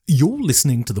You're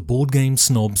listening to the Board Game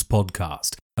Snobs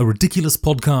podcast, a ridiculous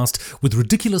podcast with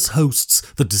ridiculous hosts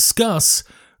that discuss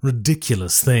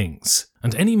ridiculous things.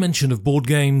 And any mention of board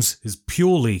games is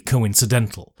purely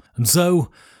coincidental. And so,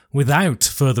 without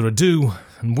further ado,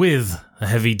 and with a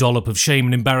heavy dollop of shame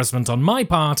and embarrassment on my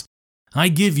part, I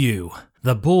give you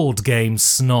the Board Game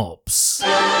Snobs.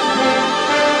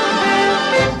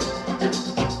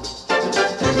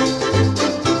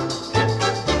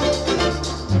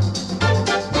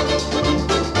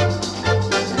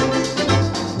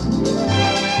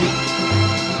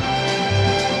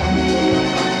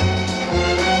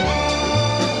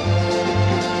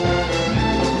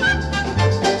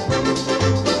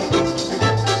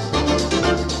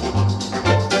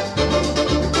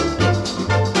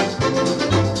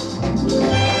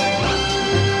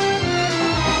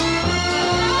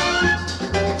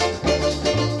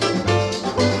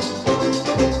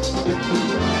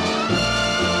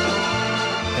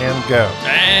 Go.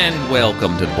 And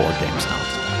welcome to the Board Game Snobs.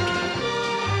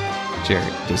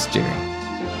 Jerry, this is Jerry.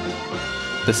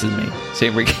 This is me. Say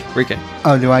Ricky.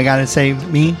 Oh, do I gotta say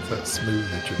me? That's smooth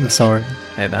introduction. I'm sorry.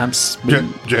 And I'm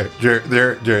smooth. Jerry,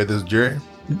 this is Jerry.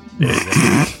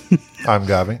 I'm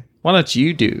Gavi. Why don't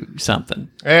you do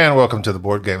something? And welcome to the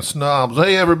Board Game Snobs.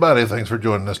 Hey, everybody. Thanks for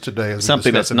joining us today. As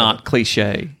Something that's not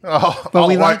cliche.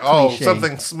 We like cliche.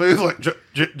 Something smooth like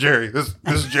Jerry. This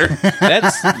is Jerry.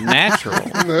 That's natural.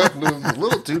 A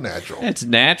little too natural. It's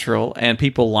natural, and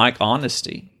people like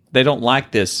honesty. They don't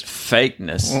like this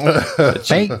fakeness.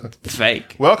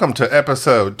 Fake. Welcome to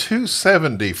episode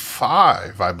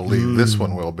 275, I believe this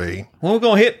one will be. We're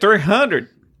going to hit 300.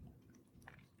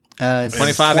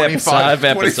 25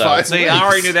 episodes. See, I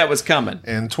already knew that was coming.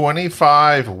 In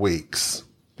 25 weeks,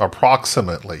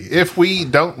 approximately. If we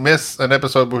don't miss an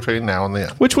episode between now and then.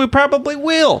 Which we probably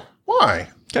will. Why?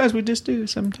 Guys, we just do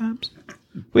sometimes.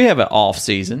 We have an off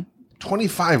season.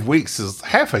 25 weeks is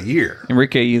half a year.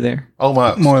 Enrique, you there?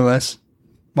 Almost. More or less.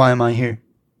 Why am I here?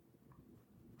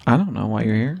 I don't know why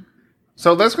you're here.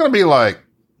 So that's going to be like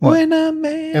What? When a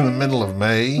man in the middle of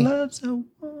May. loves a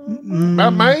woman.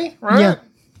 About May, right? Yeah.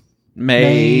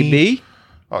 Maybe.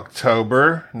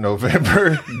 October,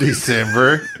 November,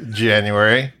 December,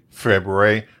 January,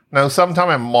 February. No, sometime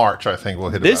in March, I think we'll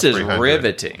hit This about is 300.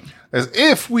 riveting. As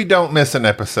if we don't miss an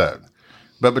episode.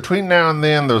 But between now and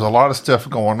then, there's a lot of stuff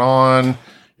going on.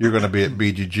 You're going to be at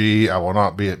BGG. I will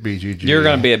not be at BGG. You're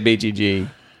going to be at BGG.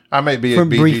 I may be For at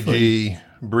BGG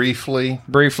briefly.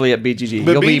 Briefly at BGG.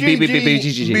 But You'll be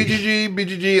BGG.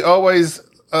 BGG always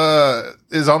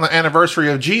is on the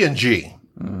anniversary of G&G.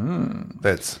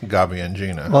 That's Gabi and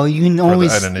Gina. Well, you can for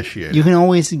always the uninitiated. you can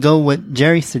always go what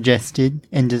Jerry suggested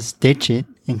and just ditch it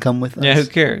and come with us. Yeah, who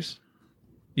cares?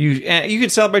 You can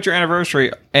celebrate your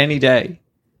anniversary any day.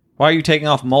 Why are you taking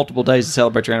off multiple days to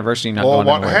celebrate your anniversary and not Well, going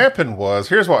what anywhere? happened was,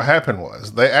 here's what happened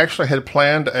was, they actually had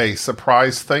planned a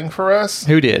surprise thing for us.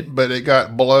 Who did? But it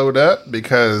got blowed up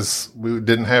because we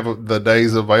didn't have the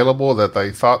days available that they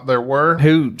thought there were.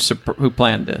 Who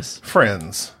planned this?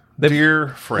 Friends. Dear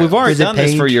friends. We've already Is it done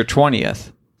this for Paige? your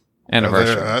 20th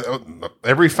anniversary.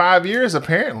 Every 5 years,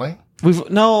 apparently.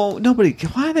 Nobody.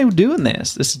 Why are they doing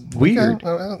this? This is weird.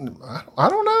 I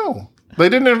don't know. They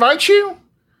didn't invite you?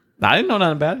 I didn't know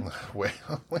nothing about it. Well,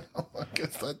 I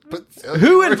guess that puts...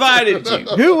 Who invited you?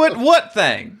 Who? What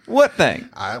thing? What thing?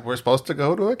 We're supposed to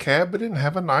go to a cabin and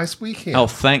have a nice weekend. Oh,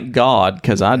 thank God,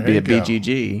 because I'd be you at go.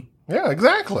 BGG. Yeah,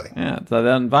 exactly. Yeah, so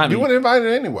they invite me. You wouldn't invite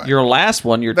it anyway. Your last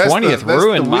one, your That's 20th, that's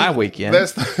ruined the my week- weekend.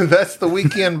 That's the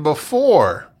weekend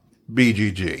before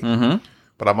BGG. Mm-hmm.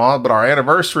 But our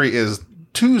anniversary is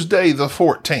Tuesday the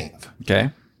 14th.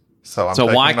 Okay. So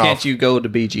Why can't you go to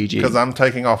BGG? Because I'm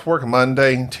taking off work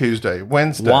Monday, Tuesday,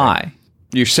 Wednesday. Why?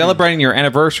 You're celebrating your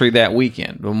anniversary that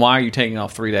weekend. Then why are you taking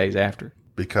off 3 days after?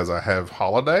 Because I have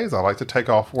holidays. I like to take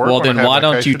off work. Well, when I then have why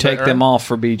don't you vacation take day them early. off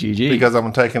for BGG? Because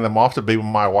I'm taking them off to be with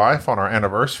my wife on our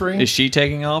anniversary. Is she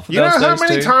taking off? You know those how days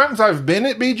many too? times I've been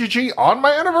at BGG on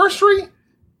my anniversary?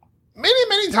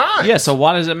 Many times. Yeah, so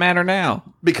why does it matter now?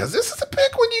 Because this is a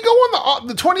big one. You go on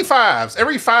the 25s.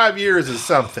 Every 5 years is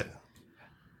something.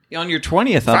 On your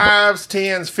 20th, 5s,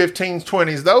 10s, 15s,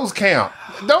 20s. Those count.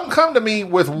 Don't come to me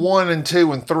with 1 and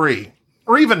 2 and 3.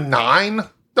 Or even 9.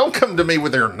 Don't come to me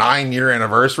with their 9-year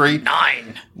anniversary.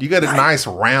 9. You got a nice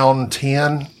round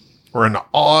 10 or an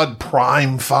odd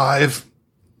prime 5.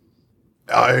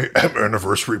 I am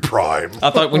anniversary prime. I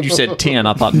thought when you said 10,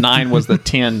 I thought 9 was the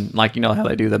 10, like you know how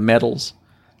they do the medals.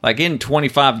 Like in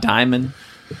 25 diamond.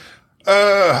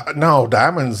 No,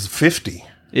 diamond's 50.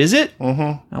 Is it?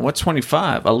 Mm-hmm. What's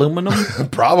 25? Aluminum?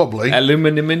 Probably.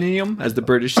 Aluminium, as the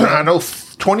British say. I know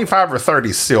 25 or 30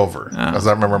 is silver, because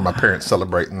I remember my parents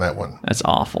celebrating that one. That's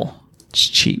awful. It's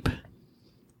cheap.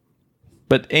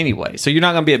 But anyway, so you're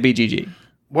not going to be at BGG.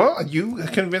 Well, you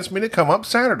convinced me to come up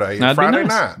Saturday, That'd Friday be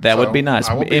nice. night. That would be nice.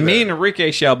 I will be And me there. and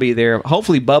Enrique shall be there.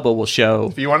 Hopefully, Bubba will show.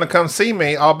 If you want to come see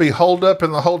me, I'll be holed up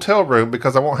in the hotel room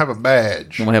because I won't have a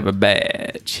badge. We'll have a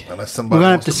badge. Unless We're somebody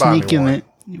gonna have wants to to buy sneak me you one. in.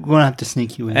 We're gonna have to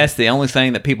sneak you in. That's the only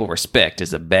thing that people respect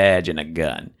is a badge and a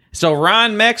gun. So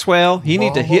Ryan Maxwell, you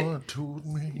need to hit. Mama told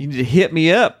me. You need to hit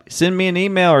me up, send me an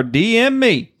email or DM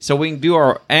me so we can do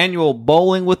our annual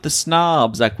Bowling with the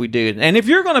Snobs like we do. And if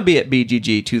you're going to be at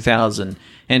BGG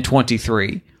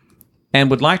 2023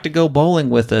 and would like to go bowling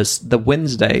with us the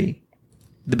Wednesday,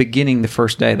 the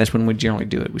first day, that's when we generally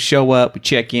do it. We show up, we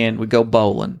check in, we go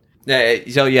bowling.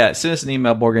 So yeah, send us an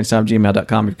email,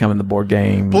 boardgamesnobs@gmail.com if you're coming to the board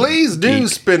game. Please do Geek.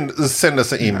 send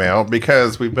us an email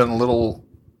because we've been a little.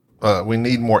 We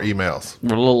need more emails.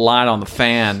 We're a little light on the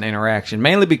fan interaction,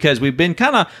 mainly because we've been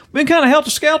kind of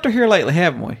helter-skelter here lately,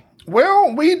 haven't we?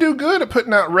 Well, we do good at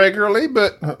putting out regularly,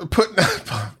 but putting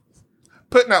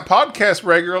out podcasts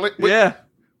regularly.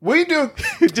 We do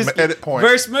Just edit point.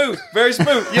 Very smooth. Very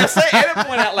smooth. Yeah, say edit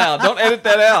point out loud. Don't edit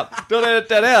that out. Don't edit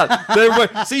that out.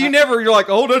 Everybody, see, you're like,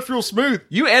 oh, that's real smooth.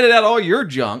 You edit out all your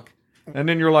junk, and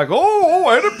then you're like, oh,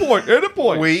 edit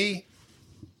point. We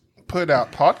put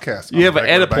out podcasts. You have on an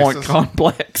a regular edit point basis.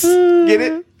 complex. Get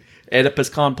it? Oedipus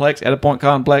complex, edit point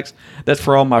complex. That's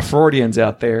for all my Freudians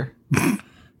out there.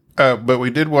 But we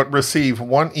did receive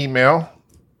one email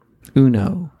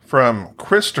Uno. from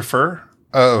Christopher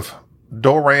of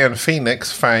Doran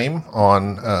Phoenix fame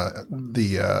on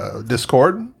the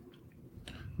Discord.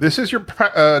 This is your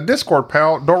Discord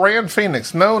pal, Doran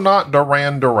Phoenix. No, not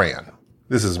Duran.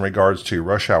 This is in regards to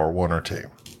Rush Hour 1 or 2.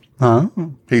 Huh?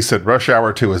 He said Rush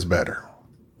Hour 2 is better.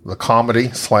 The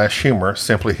comedy/humor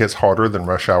simply hits harder than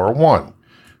Rush Hour 1.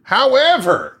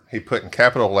 However, he put in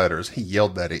capital letters, he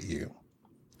yelled that at you.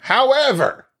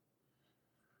 However,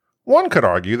 one could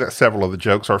argue that several of the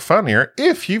jokes are funnier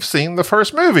if you've seen the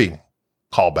first movie.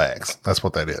 Callbacks. That's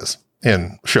what that is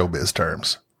in showbiz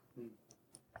terms.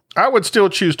 I would still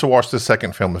choose to watch the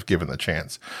second film if given the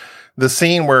chance. The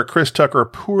scene where Chris Tucker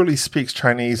poorly speaks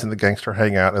Chinese in the gangster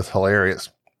hangout is hilarious.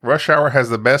 Rush Hour has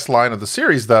the best line of the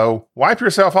series, though. Wipe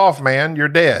yourself off, man. You're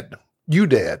dead. You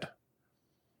dead.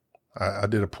 I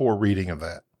did a poor reading of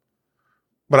that.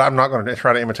 But I'm not going to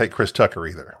try to imitate Chris Tucker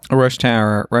either. Rush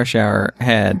Hour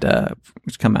had,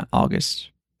 which come out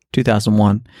August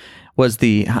 2001, was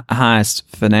the highest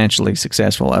financially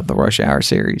successful of the Rush Hour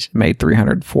series. Made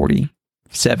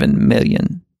 $347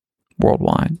 million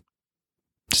worldwide.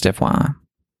 Just FYI.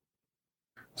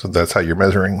 So that's how you're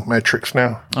measuring metrics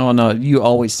now? Oh, no, you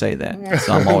always say that.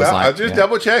 So I'm always No, like... I'm just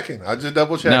double checking.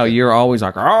 No, you're always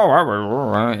like,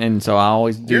 and so I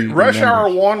always do. Rush numbers. Hour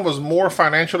 1 was more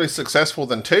financially successful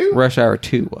than 2? Rush Hour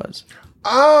 2 was.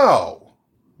 Oh.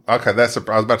 Okay, I was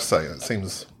about to say, it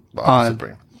seems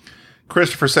opposite.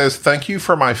 Christopher says, thank you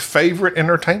for my favorite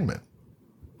entertainment.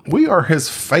 We are his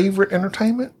favorite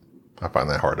entertainment? I find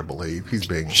that hard to believe. He's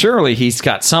being... Surely he's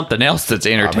got something else that's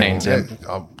entertains him.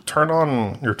 Turn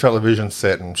on your television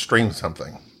set and stream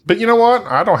something. But you know what?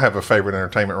 I don't have a favorite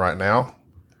entertainment right now.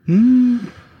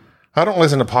 I don't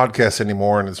listen to podcasts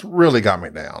anymore, and it's really got me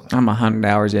down. I'm 100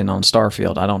 hours in on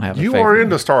Starfield. I don't have a You favorite. are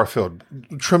into Starfield.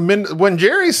 Tremendous. When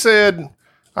Jerry said...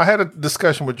 I had a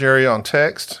discussion with Jerry on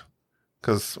text.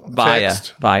 Because via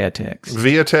text.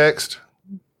 Via text.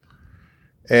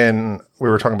 And we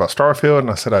were talking about Starfield, and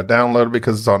I said I downloaded it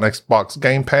because it's on Xbox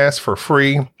Game Pass for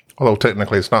free. Although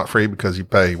technically it's not free because you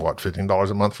pay, $15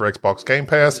 a month for Xbox Game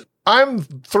Pass. I'm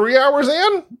 3 hours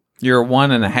in. You're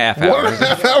 1.5 hours.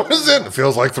 1.5 hours in. It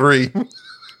feels like 3.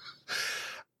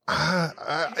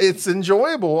 It's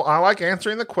enjoyable. I like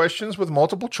answering the questions with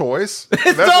multiple choice.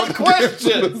 It's not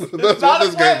questions. That's what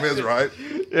this game is, right?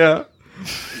 Yeah.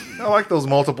 I like those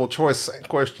multiple choice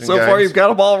question So games. far, you've got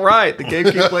them all right. The game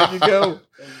keeps letting you go.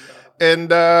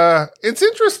 And it's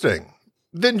interesting.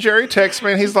 Then Jerry texts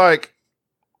me and he's like,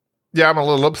 yeah, I'm a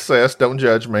little obsessed. Don't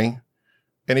judge me.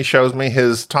 And he shows me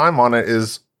his time on it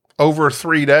is over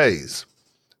 3 days.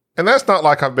 And that's not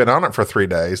like I've been on it for 3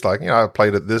 days. Like, I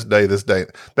played it this day.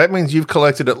 That means you've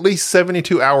collected at least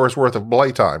 72 hours worth of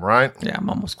play time, right? Yeah, I'm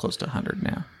almost close to 100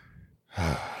 now.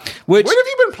 When have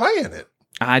you been playing it?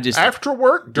 I just... After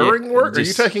work? During work? Or are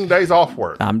you taking days off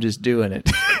work? I'm just doing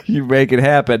it. You make it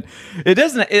happen. It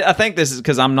doesn't... I think this is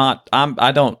because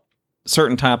I don't...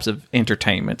 Certain types of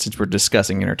entertainment, since we're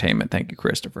discussing entertainment, thank you,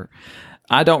 Christopher,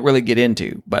 I don't really get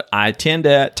into, but I tend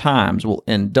to at times will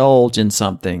indulge in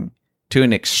something to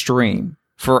an extreme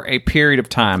for a period of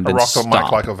time, I then rock the stop.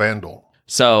 mic like a vandal.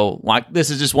 So, like, this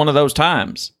is just one of those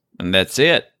times, and that's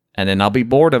it. And then I'll be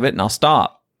bored of it, and I'll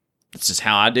stop. It's just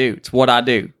how I do. It's what I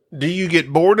do. Do you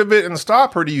get bored of it and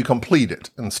stop, or do you complete it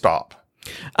and stop?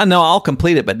 I know I'll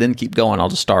complete it, but then keep going. I'll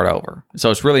just start over. So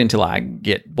it's really until I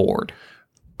get bored.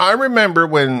 I remember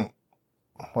when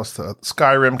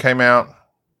Skyrim came out,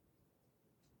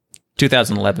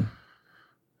 2011.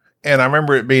 and I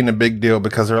remember it being a big deal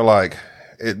because they're like,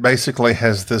 it basically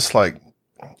has this like,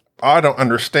 I don't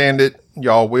understand it.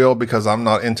 Y'all will, because I'm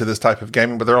not into this type of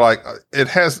gaming. But they're like, it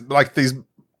has like these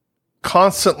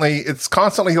it's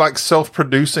constantly like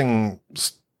self-producing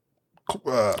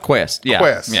Quest. Yeah.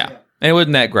 quests. Yeah. And it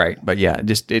wasn't that great, but yeah,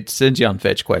 it sends you on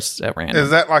fetch quests at random. Is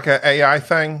that like an AI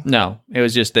thing? No, it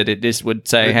was just that it just would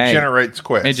say, It hey, generates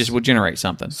quests. it just would generate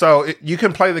something. So you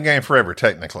can play the game forever,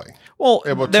 technically. Well,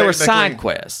 It will there were technically- side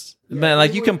quests. Man,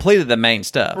 like you completed the main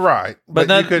stuff. Right. But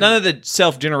you could, none of the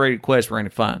self-generated quests were any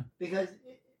fun. Because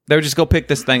They would just go pick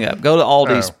this thing up. Go to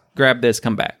Aldi's, Oh. grab this,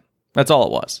 come back. That's all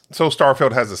it was. So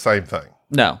Starfield has the same thing.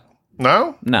 No.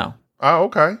 No? No. Oh,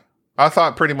 okay. I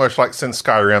thought pretty much like since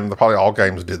Skyrim, probably all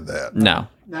games did that. No.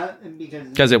 not because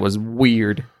Because it was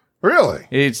weird. Really?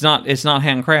 It's not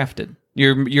handcrafted.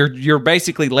 You're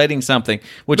basically letting something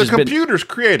which The has been computer's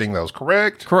creating those,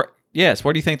 correct? correct. Yes.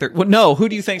 What do you think they're? Well, no. Who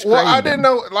do you think's Well, creating I didn't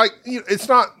them? know. Like, it's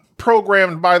not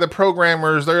programmed by the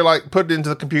programmers. They're like put into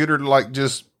the computer to like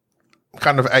just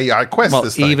kind of AI quest Well,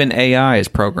 this thing. even AI is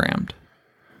programmed.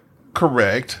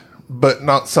 Correct, but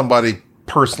not somebody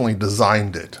personally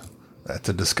designed it. That's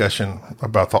a discussion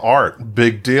about the art.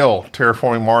 Big deal.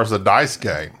 Terraforming Mars, the DICE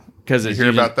game. Because it's hear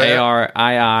using about that?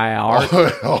 AI art.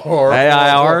 Or- AI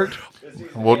art.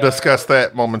 We'll discuss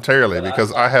that momentarily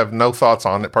because I have no thoughts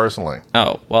on it personally.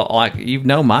 Oh, well, like you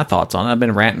know my thoughts on it. I've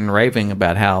been ranting and raving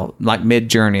about how, like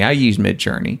Midjourney, I use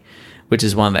Midjourney, which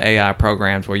is one of the AI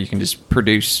programs where you can just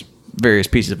produce various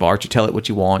pieces of art. You tell it what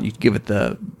you want, you give it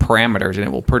the parameters, and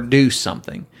it will produce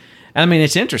something. And I mean,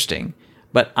 it's interesting,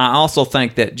 but I also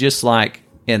think that just like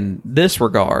in this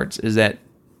regards, is that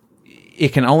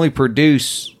it can only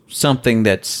produce something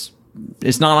it's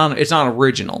not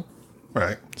original.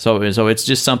 Right. So it's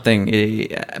just something,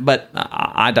 but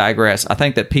I digress. I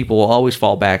think that people will always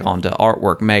fall back onto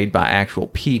artwork made by actual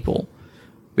people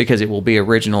because it will be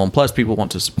original, and plus people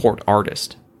want to support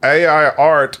artists. AI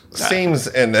art seems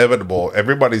inevitable.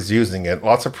 Everybody's using it.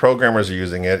 Lots of programmers are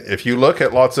using it. If you look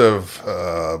at lots of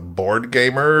board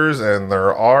gamers and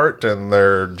their art and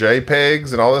their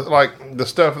JPEGs and all that, like the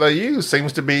stuff they use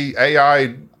seems to be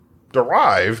AI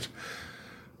derived.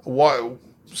 What?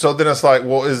 So then it's like,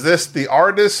 well, is this the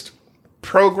artist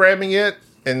programming it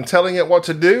and telling it what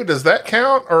to do? Does that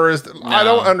count, or I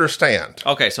don't understand.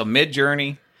 Okay, so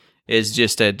Midjourney is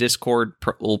just a Discord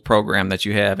little program that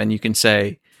you have, and you can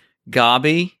say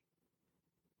Gobby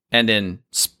and then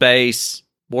space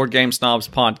Board Game Snobs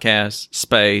podcast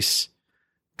space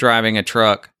driving a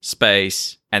truck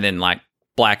space and then like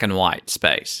black and white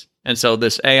space. And so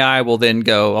this AI will then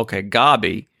go, okay,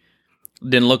 Gobby,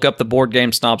 then look up the Board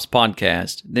Game Snobs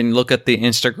podcast, then look at the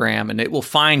Instagram, and it will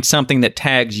find something that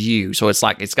tags you. So it's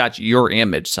like it's got your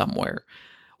image somewhere,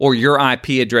 or your IP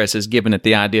address is giving it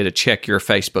the idea to check your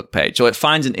Facebook page. So it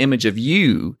finds an image of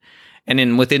you, and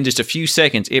then within just a few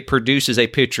seconds, it produces a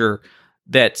picture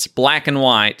that's black and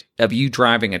white of you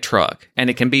driving a truck. And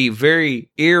it can be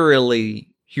very eerily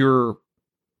your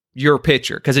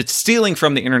picture because it's stealing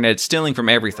from the internet, it's stealing from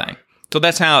everything. So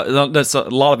that's a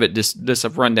lot of it, just a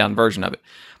rundown version of it.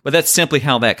 But that's simply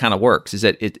how that kind of works, is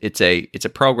that it's a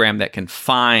program that can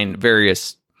find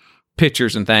various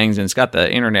pictures and things, and it's got the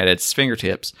internet at its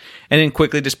fingertips, and then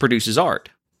quickly just produces art.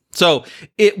 So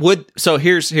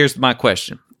here's my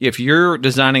question. If you're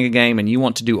designing a game and you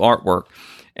want to do artwork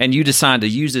and you decide to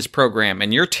use this program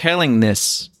and you're telling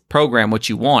this program what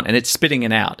you want and it's spitting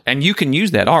it out, and you can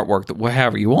use that artwork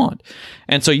however you want,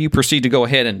 and so you proceed to go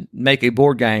ahead and make a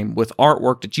board game with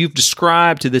artwork that you've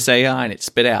described to this AI and it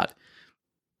spit out,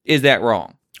 is that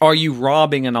wrong? Are you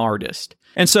robbing an artist?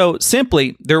 And so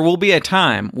simply, there will be a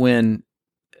time when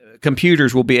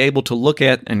computers will be able to look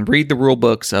at and read the rule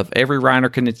books of every Reiner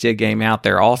Knizia game out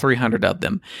there, all 300 of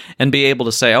them, and be able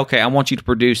to say, okay, I want you to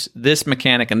produce this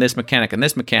mechanic and this mechanic and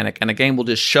this mechanic, and the game will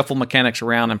just shuffle mechanics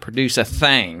around and produce a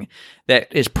thing that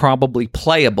is probably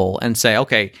playable, and say,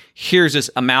 okay, here's this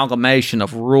amalgamation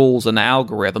of rules and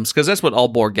algorithms, because that's what all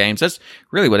board games, that's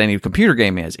really what any computer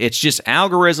game is. It's just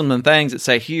algorithms and things that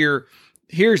say,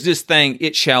 here's this thing,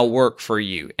 it shall work for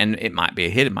you, and it might be a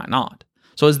hit, it might not.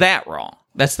 So is that wrong?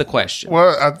 That's the question.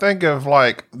 Well, I think of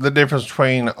like the difference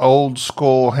between old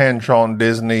school hand-drawn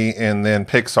Disney and then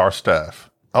Pixar stuff.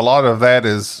 A lot of that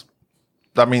is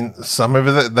I mean, some of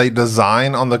it they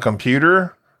design on the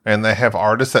computer and they have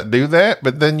artists that do that,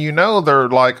 but then they're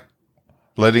like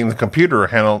letting the computer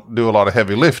do a lot of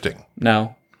heavy lifting.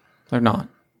 No, they're not.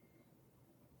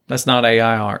 That's not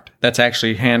AI art. That's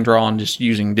actually hand-drawn, just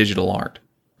using digital art.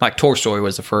 Like Toy Story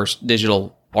was the first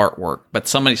digital artwork, but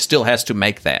somebody still has to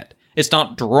make that. It's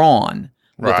not drawn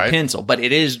with a pencil, but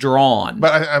it is drawn.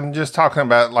 But I'm just talking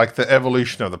about like the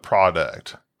evolution of the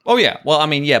product. Oh, yeah. Well, I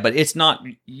mean, yeah, but it's not,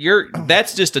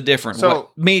 that's just a different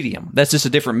medium. That's just a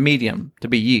different medium to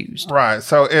be used. Right.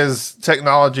 So as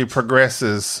technology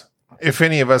progresses, if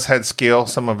any of us had skill,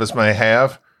 some of us may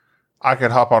have, I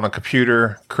could hop on a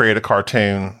computer, create a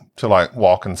cartoon to like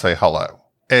walk and say hello.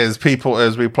 As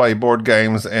we play board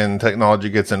games and technology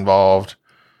gets involved,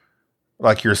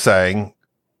 like you're saying,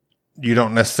 you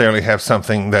don't necessarily have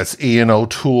something that's Ian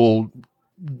O'Toole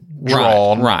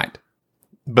drawn. Right.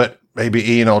 But maybe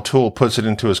Ian O'Toole puts it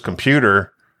into his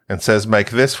computer and says,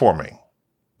 make this for me.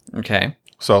 Okay.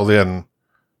 So then,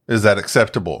 is that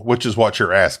acceptable? Which is what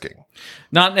you're asking.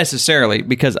 Not necessarily,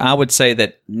 because I would say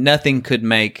that nothing could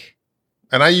make...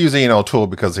 And I use Ian O'Toole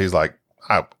because he's like,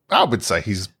 I would say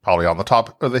he's probably on the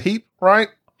top of the heap, right?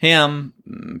 Him,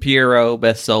 Piero,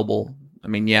 Beth Sobel. I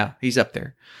mean, yeah, he's up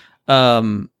there.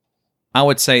 I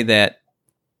would say that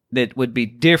would be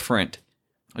different.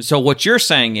 So what you're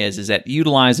saying is that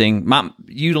utilizing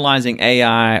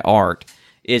AI art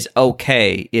is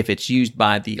okay if it's used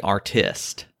by the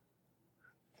artist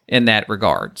in that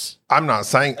regards. I'm not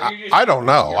saying, I don't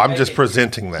know. I'm just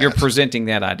presenting that. You're presenting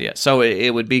that idea. So it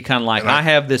would be kind of like,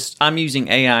 I'm using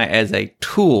AI as a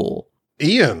tool.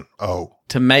 Ian,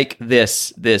 to make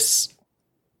this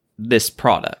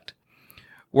product.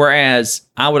 Whereas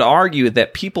I would argue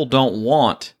that people don't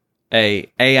want a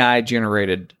AI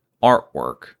generated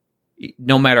artwork,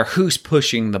 no matter who's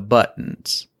pushing the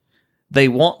buttons. They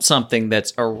want something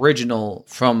that's original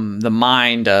from the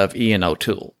mind of Ian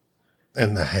O'Toole.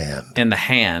 In the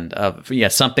hand of,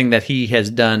 something that he has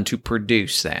done to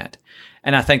produce that.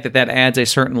 And I think that adds a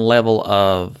certain level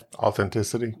of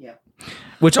authenticity. Yeah.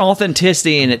 Which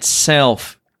authenticity in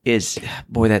itself is,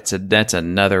 boy, that's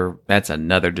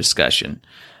another discussion.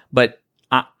 But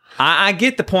I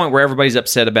get the point where everybody's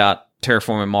upset about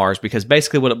terraforming Mars, because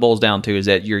basically what it boils down to is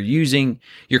that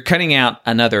you're cutting out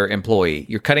another employee.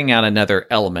 You're cutting out another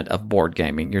element of board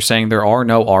gaming. You're saying there are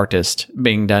no artists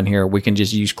being done here. We can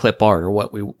just use clip art or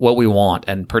what we want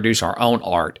and produce our own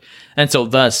art. And so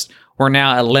thus we're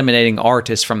now eliminating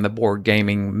artists from the board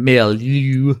gaming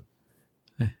milieu,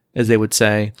 as they would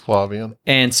say. Flavian.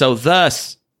 And so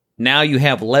thus now you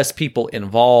have less people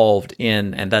involved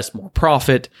in, and thus more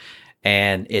profit.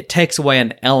 And it takes away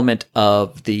an element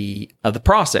of the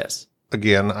process.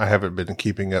 Again, I haven't been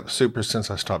keeping up super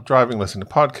since I stopped driving, listening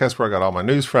to podcasts where I got all my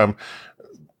news from.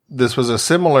 This was a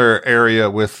similar area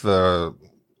with the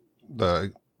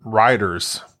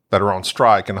writers that are on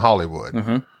strike in Hollywood.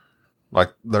 Mm-hmm.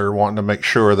 Like they're wanting to make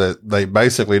sure that they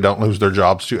basically don't lose their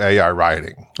jobs to AI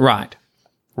writing. Right.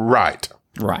 Correct.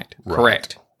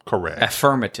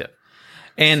 Affirmative.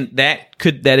 And that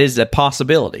is a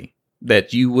possibility.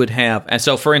 That you would have, and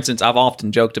so for instance, I've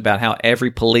often joked about how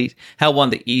how one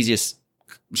of the easiest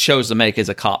shows to make is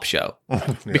a cop show,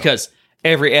 because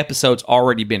every episode's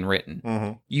already been written.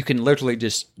 Mm-hmm. You can literally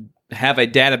just have a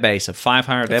database of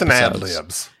 500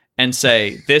 episodes and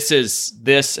say, this is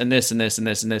this and this and this and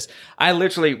this and this. I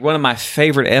literally, one of my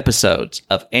favorite episodes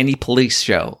of any police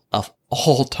show of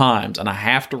all times, and I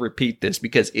have to repeat this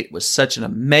because it was such an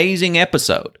amazing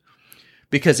episode,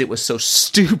 because it was so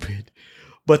stupid.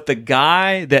 But the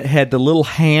guy that had the little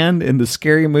hand in the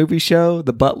Scary Movie show,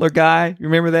 the butler guy, you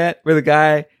remember that? Where the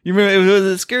guy, you remember, it was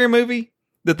a Scary Movie?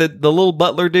 That the little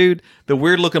butler dude, the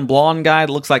weird looking blonde guy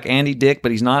that looks like Andy Dick,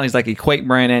 but he's not. He's like a Quake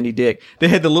brand Andy Dick. They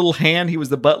had the little hand. He was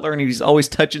the butler, and he was always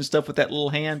touching stuff with that little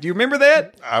hand. Do you remember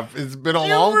that? It's been a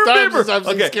long time since I've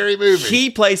seen Scary Movie. He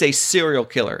plays a serial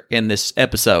killer in this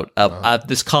episode of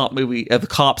this cop movie, of the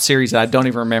cop series that I don't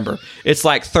even remember. It's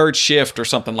like Third Shift or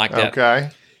something like that. Okay.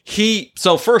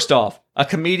 So first off, a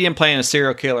comedian playing a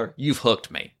serial killer, you've hooked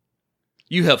me.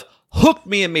 You have hooked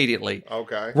me immediately.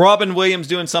 Okay. Robin Williams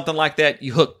doing something like that,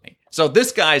 you hooked me. So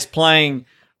this guy's playing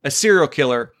a serial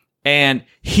killer, and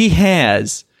he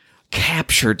has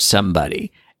captured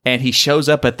somebody, and he shows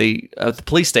up at the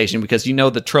police station, because you know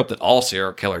the trope that all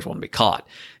serial killers want to be caught.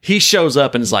 He shows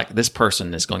up and is like, this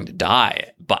person is going to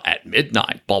die at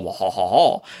midnight, blah, blah, blah, blah,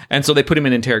 blah. And so they put him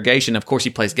in interrogation. Of course, he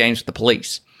plays games with the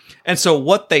police. And so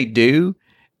what they do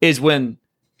is, when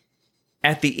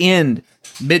at the end,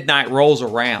 midnight rolls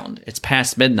around, it's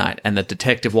past midnight, and the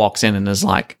detective walks in and is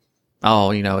like,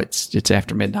 Oh, it's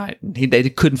after midnight. And they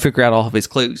couldn't figure out all of his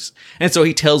clues. And so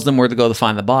he tells them where to go to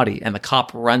find the body. And the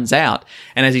cop runs out.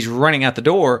 And as he's running out the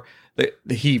door,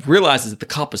 he realizes that the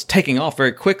cop is taking off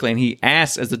very quickly. And he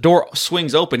asks, as the door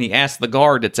swings open, he asks the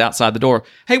guard that's outside the door,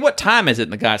 "Hey, what time is it?"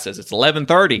 And the guy says, "It's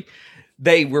 11:30.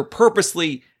 They were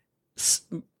purposely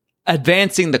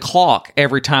advancing the clock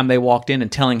every time they walked in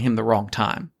and telling him the wrong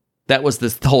time. That was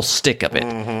the whole stick of it.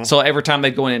 Mm-hmm. So every time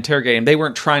they'd go in and interrogate him, they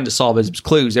weren't trying to solve his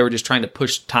clues. They were just trying to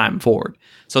push time forward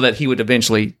so that he would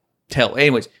eventually tell.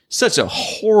 Anyways, such a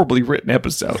horribly written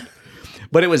episode.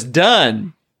 But it was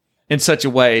done in such a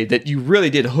way that you really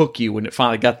did hook you when it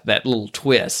finally got that little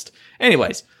twist.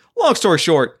 Anyways, long story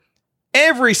short,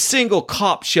 every single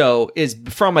cop show is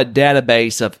from a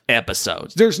database of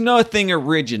episodes. There's nothing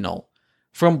original.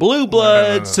 From Blue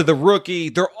Bloods to The Rookie,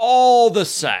 they're all the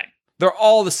same. They're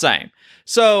all the same.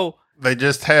 So they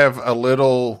just have a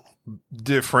little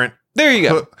different. There you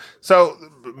go. So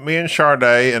me and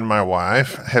Sade and my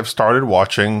wife have started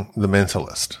watching The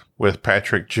Mentalist with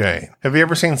Patrick Jane. Have you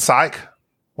ever seen Psych?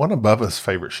 One of Bubba's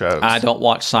favorite shows. I don't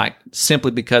watch Psych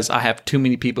simply because I have too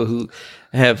many people who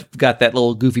have got that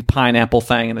little goofy pineapple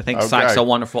thing, and I think Psych's so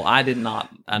wonderful. I did not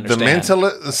understand.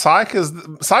 The Psych and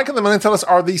The Mentalist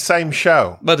are the same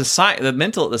show, but the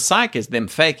Psych is them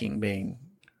faking being.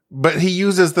 But he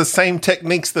uses the same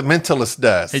techniques The Mentalist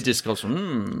does. It just goes,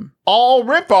 all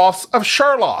ripoffs of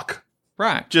Sherlock.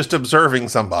 Right. Just observing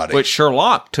somebody. Which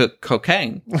Sherlock took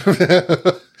cocaine.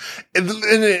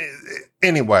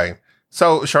 Anyway,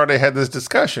 so Sade had this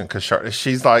discussion because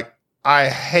she's like, I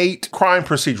hate crime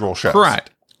procedural shows. Right.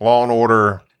 Law and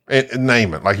Order,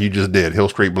 name it, like you just did. Hill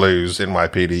Street Blues,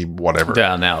 NYPD, whatever.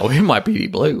 Yeah, no,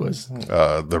 NYPD Blue was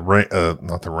The Ring,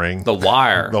 not The Ring. The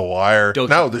Wire. The Wire.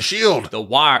 The Shield. The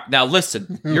Wire. Now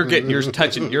listen, you're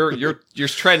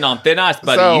treading on thin ice,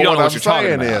 buddy. So you don't know what you're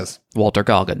talking about. Walter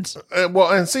Goggins.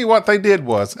 And see what they did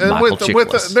was, and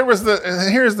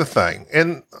here's the thing,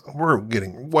 and we're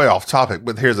getting way off topic,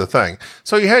 but here's the thing.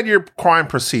 So you had your crime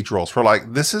procedurals for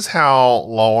like, this is how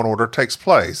Law and Order takes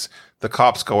place. The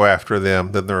cops go after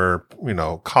them, then they're,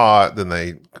 caught, then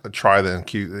they try them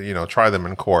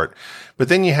in court. But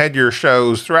then you had your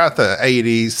shows throughout the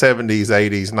 80s, 70s,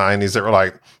 80s, 90s that were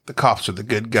like, the cops are the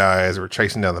good guys, we're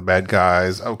chasing down the bad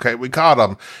guys. Okay, we caught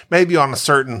them. Maybe on a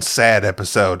certain sad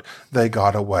episode, they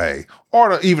got away.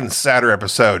 Or an even sadder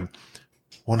episode,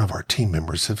 one of our team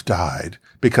members have died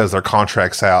because their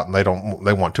contract's out and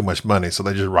they want too much money, so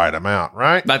they just write them out,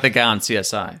 right? Like the guy on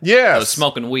CSI. Yes. That was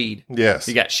smoking weed. Yes.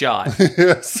 He got shot.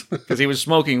 Yes. Because he was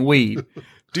smoking weed.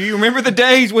 Do you remember the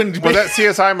days when... Was that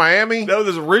CSI Miami? No,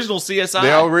 the original CSI.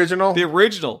 The original? The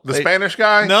original. The Spanish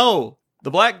guy? No. The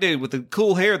black dude with the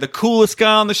cool hair, the coolest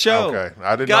guy on the show. Okay.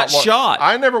 I did got not shot.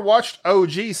 I never watched OG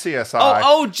CSI.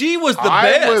 Oh, OG was the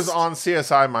best. I was on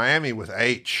CSI Miami with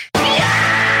H.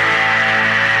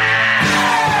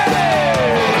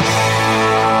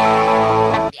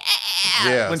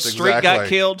 Yes, when Street got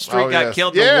killed,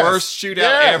 the worst shootout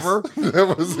ever.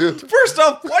 That was it. First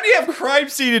off, why do you have crime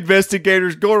scene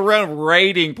investigators going around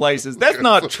raiding places? That's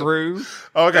not true.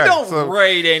 Okay, they don't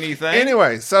raid anything.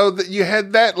 Anyway, so you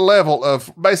had that level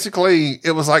of basically,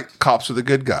 it was like cops are the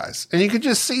good guys. And you could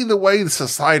just see the way the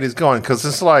society is going, because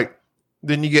it's like,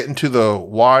 then you get into The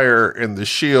Wire and The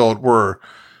Shield where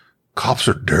cops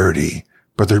are dirty,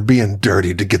 but they're being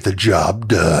dirty to get the job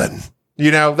done.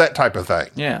 That type of thing.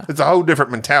 Yeah. It's a whole different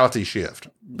mentality shift.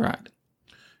 Right.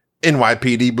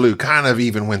 NYPD Blue kind of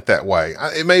even went that way.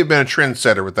 It may have been a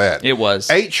trendsetter with that. It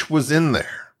was. H was in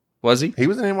there. Was he? He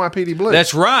was in NYPD Blue.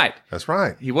 That's right. That's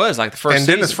right. He was, like the first And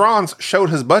Dennis Franz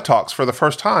showed his buttocks for the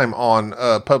first time on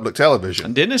public television.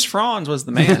 And Dennis Franz was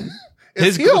the man.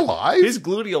 Is he alive? His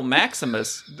gluteal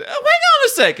maximus. Hang on a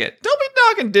second. Don't be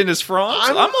knocking Dennis Franz.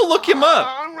 I'm going to look him up.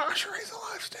 I'm not sure he's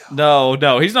alive still.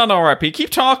 No, he's not on RIP. Keep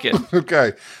talking.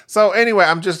 Okay. So anyway,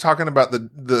 I'm just talking about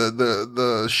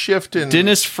the shift in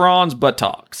Dennis Franz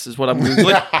buttocks is what I'm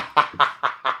Googling.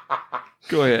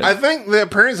 Go ahead. I think the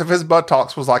appearance of his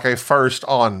buttocks was like a first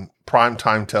on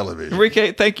primetime television.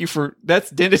 Enrique, thank you that's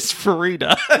Dennis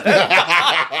Farida.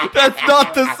 That's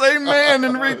not the same man,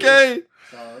 Enrique.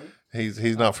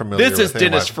 He's not familiar with This is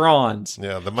Dennis Franz.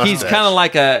 Yeah, the mustache. He's kind of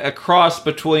like a cross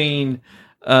between...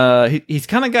 he's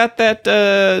kind of got that...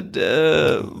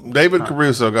 David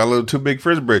Caruso got a little too big for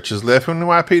his britches, left him in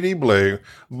NYPD Blue,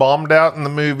 bombed out in the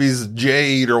movies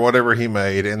Jade or whatever he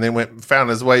made, and then found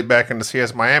his way back into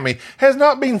CS Miami. Has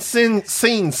not been seen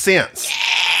since.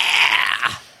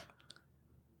 Yeah!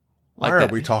 Why are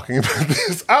we talking about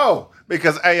this? Oh,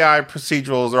 because AI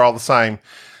procedurals are all the same.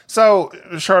 So,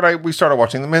 Sade, we started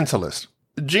watching The Mentalist.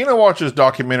 Gina watches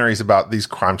documentaries about these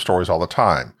crime stories all the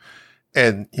time.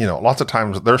 And, lots of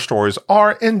times their stories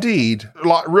are indeed,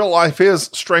 real life is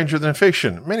stranger than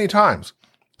fiction many times.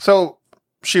 So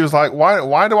she was like,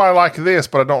 why do I like this,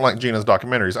 but I don't like Gina's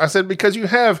documentaries? I said, because you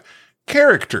have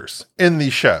characters in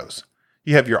these shows.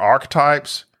 You have your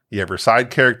archetypes, you have your side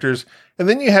characters, and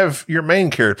then you have your main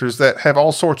characters that have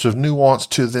all sorts of nuance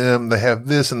to them. They have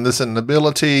this and an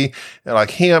ability. And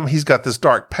like him, he's got this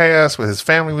dark past where his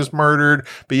family was murdered,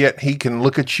 but yet he can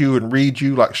look at you and read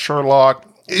you like Sherlock.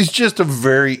 He's just a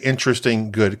very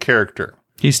interesting, good character.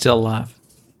 He's still alive.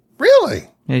 Really?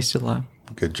 Yeah, he's still alive.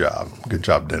 Good job. Good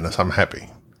job, Dennis. I'm happy.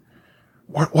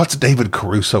 What's David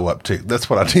Caruso up to? That's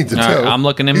what I need to know. All right, I'm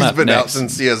looking him up He's been out next.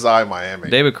 since CSI Miami.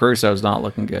 David Caruso's not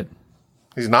looking good.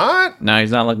 He's not? No,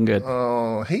 he's not looking good.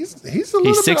 Oh, he's a little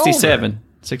He's bit 67. older.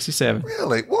 67.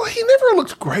 Really? Well, he never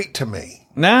looked great to me.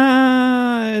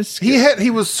 Nah, He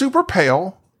was super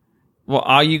pale. well,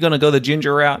 are you going to go the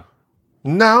ginger route?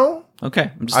 No.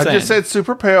 Okay, I'm just I saying. just said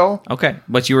super pale. Okay,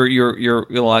 but you're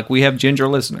like, we have ginger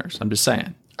listeners. I'm just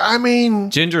saying. I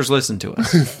mean, Gingers listen to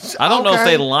us. I don't know if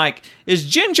Okay. they like. Is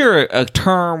ginger a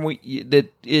term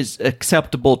that is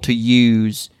acceptable to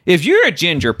use? If you're a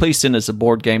ginger, please send us a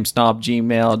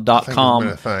boardgamesnobgmail.com. I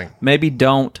think it's been a thing. Maybe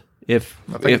don't. I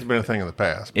think it's been a thing in the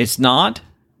past. It's not.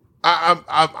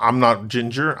 I'm not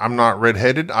ginger. I'm not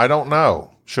redheaded. I don't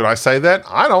know. Should I say that?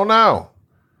 I don't know.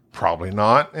 Probably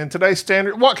not. In today's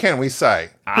standard, what can we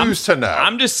say? Who's to know?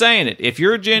 I'm just saying it. If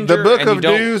you're a ginger, The book and you of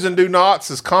don't, do's and do nots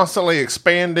is constantly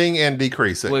expanding and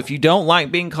decreasing. well, if you don't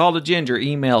like being called a ginger,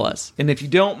 email us. And if you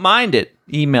don't mind it,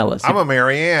 email us. I'm a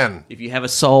Marianne. If you have a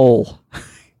soul,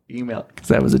 email. Because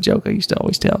that was a joke I used to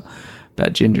always tell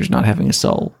about gingers not having a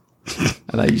soul.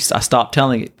 And I stopped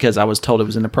telling it because I was told it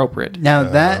was inappropriate. Now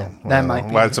that might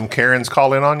be. Had some Karens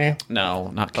call in on you? No,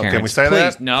 not Karens. Can we say Please,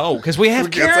 that? no, because we have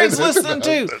We can't say Karens that. listening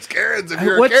too. That's Karens. If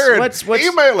you're What's- a Karen, what's-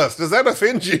 email us. Does that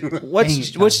offend you?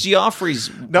 What's Geoffrey's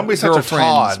Don't be such a girlfriend's?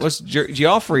 Todd. What's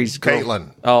Geoffrey's girl?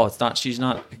 Caitlin. Oh, it's not. She's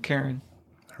not a Karen.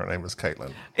 Her name is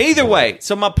Caitlin. Either way,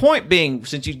 so my point being,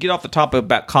 since you get off the topic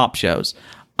about cop shows,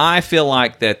 I feel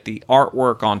like that the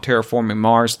artwork on Terraforming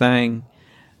Mars thing,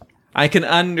 I can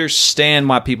understand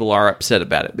why people are upset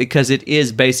about it because it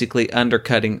is basically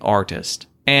undercutting artists.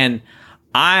 And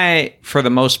I, for the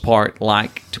most part,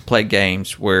 like to play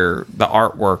games where the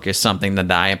artwork is something that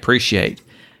I appreciate.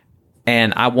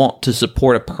 And I want to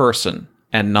support a person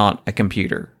and not a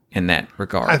computer in that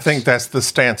regard. I think that's the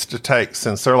stance to take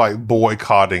since they're like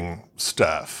boycotting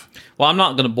stuff. Well, I'm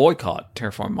not going to boycott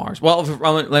Terraform Mars. Well,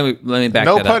 let me back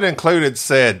No that up. pun included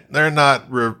said they're not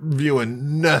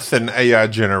reviewing nothing AI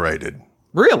generated.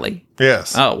 Really?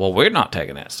 Yes. Oh, well, we're not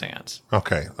taking that stance.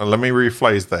 Okay. Let me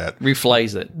rephrase that.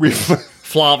 Rephrase it.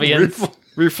 Flavian.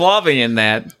 Reflavian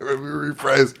that.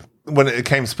 Rephrase. When it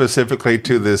came specifically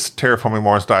to this Terraforming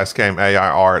Mars dice game AI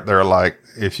art, they're like,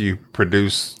 if you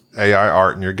produce AI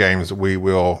art in your games, we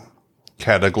will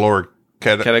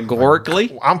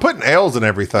Categorically? I'm putting L's in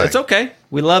everything It's okay.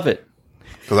 We love it.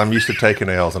 because I'm used to taking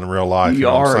L's in real life. You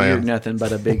know what I'm are. saying? You're nothing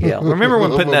but a big L. Remember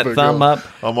when putting that Big thumb L.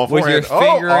 up on my with your forehead.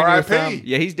 finger and your R.I.P.. thumb?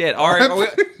 Yeah, he's dead. All right,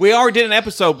 we already did an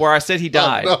episode where I said he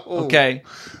died. no. Okay.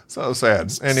 So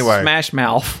sad. Anyway, Smash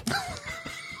Mouth.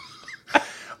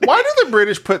 why do the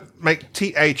British make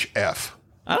THF?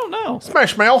 I don't know.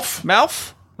 Smash mouth.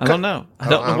 Mouth? I don't know. I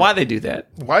don't know why they do that.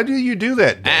 Why do you do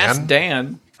that, Dan? Ask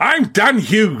Dan. I'm Dan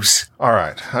Hughes. All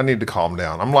right, I need to calm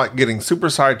down. I'm like getting super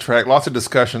sidetracked. Lots of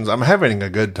discussions. I'm having a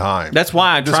good time. That's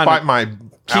why I'm trying despite to my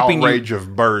keeping you- outrage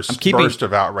of burst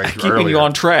of outrage keeping earlier. you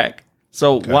on track.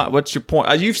 So what's your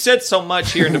point? You've said so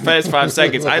much here in the past 5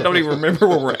 seconds. I don't even remember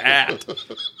where we're at.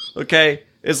 Okay,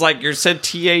 it's like you said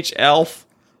TH Elf.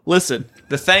 Listen,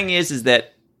 the thing is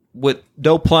that what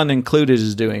Doplun Included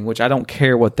is doing, which I don't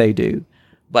care what they do,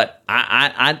 but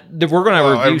we're going to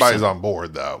review. Everybody's some. on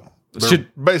board though. Should-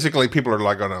 People are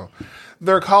like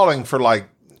they're calling for like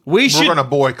We we're should going to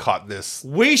boycott this.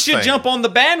 we should thing. jump on the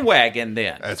bandwagon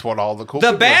then. That's what all the cool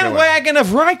The people are doing. bandwagon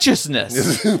of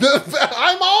righteousness.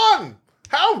 I'm on.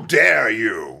 How dare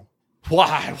you?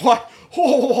 Why? What?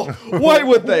 Why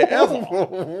would they ever?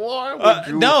 Why would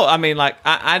you? No, I mean, like,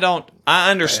 I don't.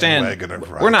 I understand. Bandwagon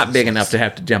of We're not big righteousness. enough to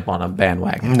have to jump on a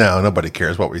bandwagon. No, nobody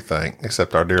cares what we think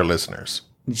except our dear listeners.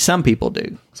 Some people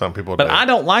do, Some people but do. I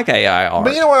don't like AI art.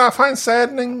 But you know what I find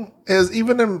saddening is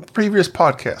even in previous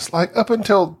podcasts, like up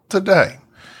until today,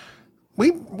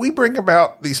 we bring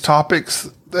about these topics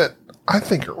that I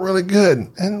think are really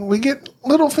good, and we get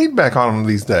little feedback on them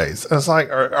these days. And it's like,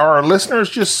 are our listeners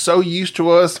just so used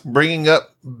to us bringing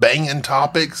up banging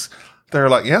topics? They're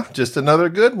like, yeah, just another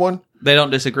good one. They don't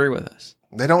disagree with us.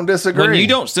 They don't disagree. When you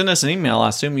don't send us an email, I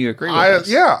assume you agree with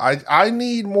us. I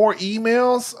need more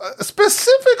emails,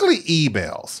 specifically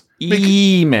emails.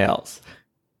 Emails.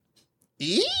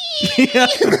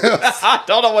 I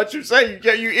don't know what you're saying.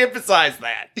 You emphasize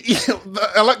that. The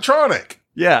electronic.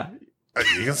 Yeah.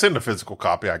 You can send a physical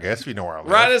copy, I guess, if you know where I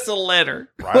live. Write us a letter.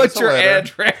 Write What's us a your letter.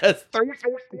 address? Hey,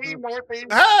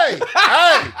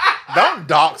 don't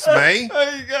dox me.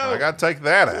 There you go. I got to take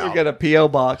that We out. got a P.O.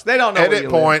 box. They don't know where Edit you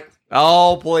point. live.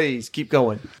 Oh, please. Keep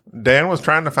going. Dan was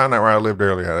trying to find out where I lived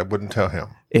earlier. I wouldn't tell him.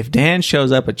 If Dan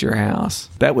shows up at your house,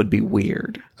 that would be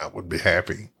weird. I would be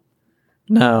happy.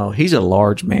 No, he's a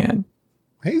large man.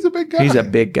 He's a big guy. He's a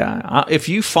big guy. If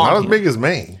you fought Not as him, big as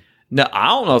me. no, I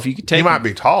don't know if you could take He him. might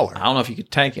be taller. I don't know if you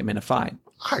could take him in a fight.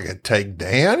 I could take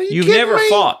Dan. Are you You've kidding never me?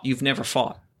 fought. You've never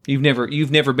fought. You've never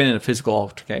been in a physical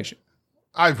altercation.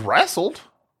 I've wrestled.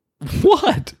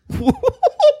 What? You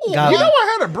know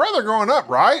I had a brother growing up,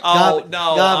 right? Oh Gobby.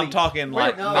 no, Gobby. I'm talking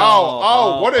like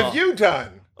What have you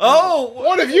done? Oh,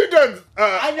 What have you done?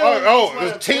 know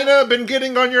Has Tina been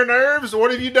getting on your nerves?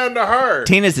 What have you done to her?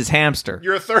 Tina's his hamster.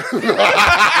 You're a third.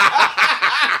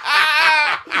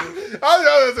 I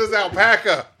know this is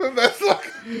alpaca. That's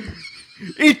like.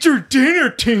 It's your dinner,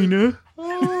 Tina.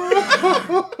 What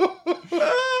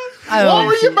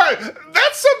were you about?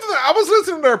 That's something that I was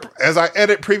listening to as I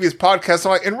edit previous podcasts.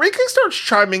 I'm like, Enrique starts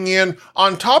chiming in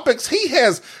on topics he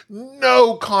has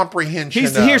no comprehension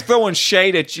He's of. here throwing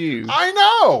shade at you. I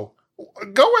know.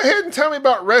 Go ahead and tell me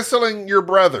about wrestling your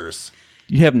brothers.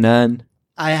 You have none.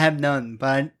 I have none,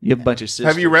 but You have a bunch of sisters.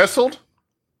 Have you wrestled?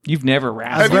 You've never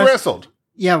Have wrestled. you wrestled?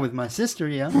 yeah, with my sister,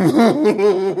 yeah.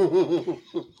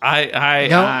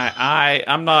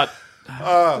 I'm not.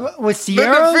 With The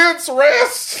Sierra? defense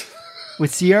rests.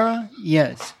 With Sierra,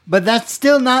 yes. But that's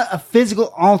still not a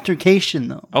physical altercation,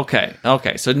 though.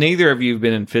 Okay. So neither of you have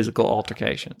been in physical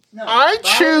altercation. I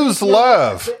choose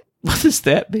love What does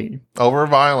that mean? over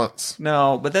violence.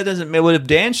 No, but that doesn't mean. What if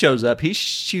Dan shows up? He's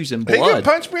choosing He can blood.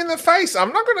 punch me in the face.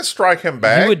 I'm not going to strike him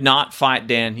back. You would not fight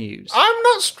Dan Hughes. I'm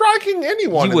not striking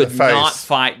anyone You in would the face. not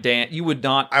fight Dan. You would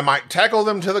not. I might tackle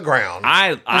them to the ground.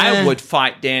 I would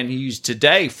fight Dan Hughes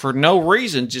today for no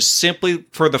reason, just simply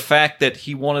for the fact that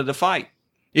he wanted to fight.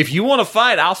 If you want to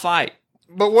fight, I'll fight.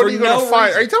 but what for are you going to no fight?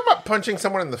 reason. Are you talking about punching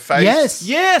someone in the face? Yes.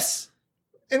 Yes.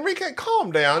 Enrique,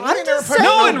 calm down. You I'm ain't never just punched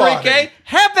No, nobody. Enrique,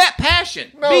 have that passion.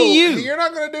 No, Be you. You're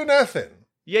not going to do nothing.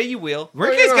 Yeah, you will. No,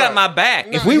 Enrique's you're got not. my back.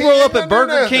 No, if we he roll ain't up at gonna do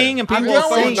Burger nothing. King and I'm people not are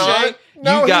throwing saying not. shade,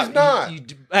 No, you got, he's not.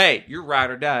 Hey, you're ride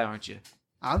or die, aren't you?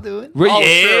 I'll do it. Oh,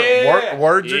 sure.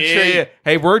 Words are cheap.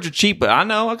 Hey, words are cheap, but I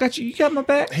know. I got you. You got my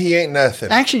back. He ain't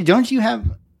nothing. Actually, don't you have...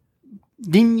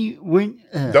 Didn't you...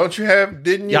 Don't you have?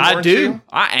 Didn't you? Yeah, I weren't do. you?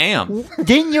 I am.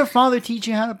 Didn't your father teach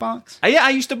you how to box? Yeah, I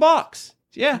used to box.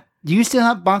 Yeah. Do you still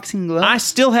have boxing gloves? I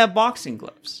still have boxing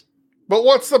gloves. But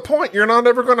what's the point? You're not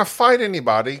ever going to fight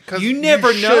anybody because You never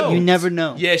know. shouldn't. You never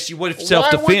know. Yes, you would have Why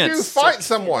self-defense. would you fight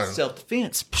someone?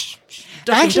 Self-defense.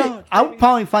 Actually, I would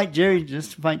probably fight Jerry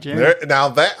just to fight Jerry. Now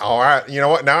that, all right. You know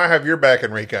what? Now I have your back,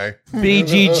 Enrique.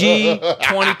 BGG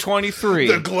 2023.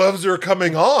 The gloves are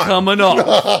coming on. Coming up.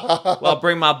 Well, I'll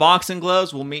bring my boxing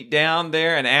gloves. We'll meet down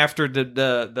there, and after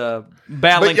the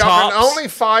battling But y'all tops, can only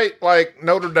fight like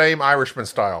Notre Dame Irishman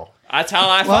style. that's how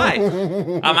I fight.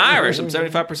 I'm Irish. I'm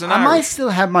 75% I might Irish. still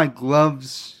have my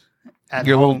gloves at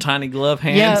Your home. little tiny glove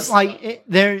Yeah, hands. like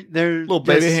they're Little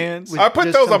baby hands. I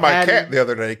put those on my cat the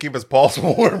other day to keep his pulse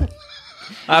warm.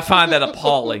 I find that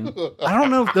appalling. I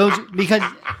don't know if those because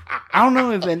I don't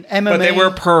know if an MMA But they were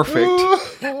perfect.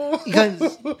 because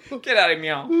Get out of here,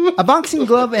 meow. a boxing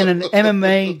glove and an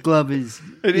MMA glove is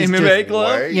An is MMA different.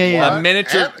 glove? Wait, Yeah, yeah. what? A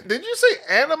miniature- Did you say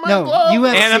anime No, glove?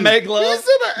 UFC. Anime He glove.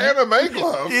 said an anime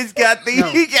glove. He's got the No.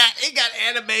 he got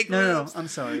anime gloves. No, I'm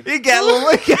sorry. He got little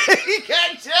he got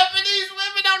Japanese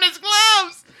women on his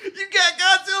gloves. You got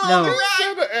Godzilla No. on the He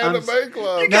right. said an anime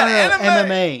glove. You No, got no,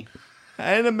 anime. MMA.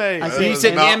 Anime. I He said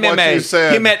said not what MMA. you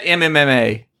said. He meant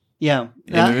MMA. Yeah.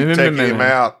 Taking him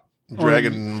out.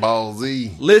 Dragon Ball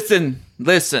Z. Listen.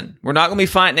 We're not going to be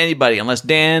fighting anybody unless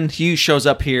Dan Hughes shows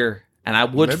up here, and I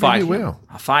would Maybe fight he him. will.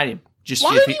 I'll fight him. Just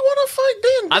Why if do he- you want to fight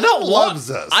Dan? I Dan don't loves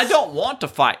want. us. I don't want to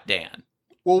fight Dan.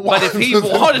 Well, But if he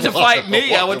wanted to fight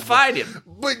me, I would fight him.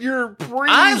 But you're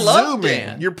I love presuming.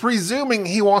 Dan. You're presuming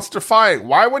he wants to fight.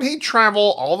 Why would he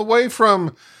travel all the way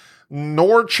from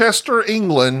Norchester,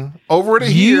 England, over to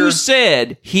here? You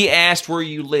said he asked where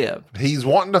you live. He's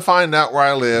wanting to find out where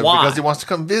I live Why? because he wants to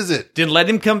come visit. Then let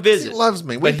him come visit. He loves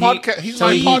me. We But podcast. He's so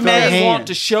my he He podcast. may hand. want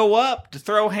to show up to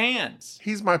throw hands.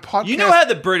 He's my podcast. You know how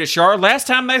the British are. Last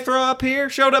time they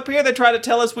showed up here, they tried to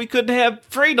tell us we couldn't have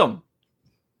freedom.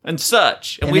 and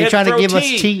such. And we they had try to throw give us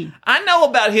tea. I know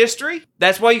about history.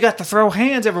 That's why you got to throw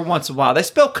hands every once in a while. They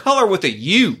spell color with a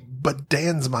U. But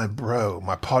Dan's my bro,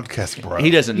 my podcast bro. He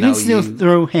doesn't You know can still you.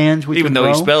 throw hands with Even your though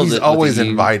he bro. spells He's it with always a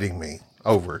U. inviting me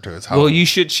over to his house. Well, you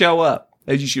should show up.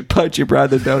 And you should punch your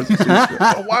brother. Why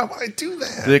Why would I do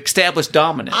that? The established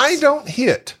dominance. I don't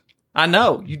hit. I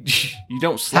know. You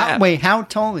don't slap. Wait, how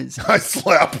tall is he? I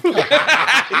slap. You're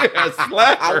a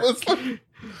slapper.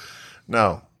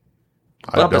 No.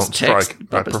 I Bubba's don't strike. text- I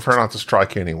Bubba's- prefer not to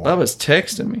strike anyone. Bubba's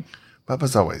texting me.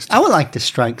 Bubba's always. I would like to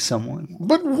strike someone.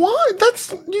 But why?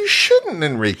 You shouldn't,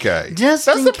 Enrique. Just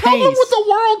That's in the problem case. with the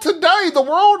world today. The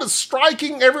world is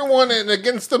striking everyone and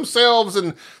against themselves,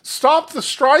 and stop the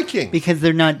striking. Because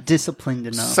they're not disciplined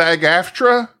enough.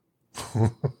 SAG-AFTRA.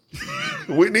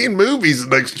 We need movies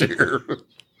next year.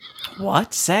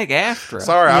 What? SAG-AFTRA?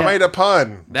 Sorry, I Yeah. made a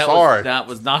pun. That Sorry. that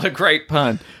was not a great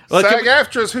pun. Look,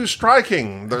 SAG-AFTRA is who's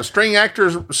striking. The Screen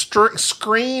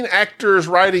Actors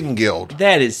Writing Guild.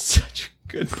 that is such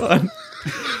a good pun.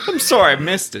 I'm sorry I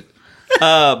missed it.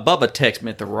 Bubba texted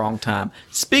me at the wrong time.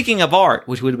 Speaking of art,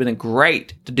 which would have been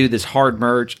great to do this hard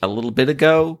merge a little bit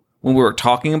ago when we were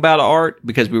talking about art,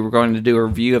 because we were going to do a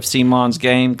review of Simon's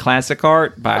game Classic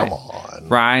Art by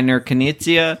Rainer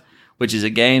Knizia, which is a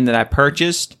game that I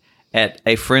purchased at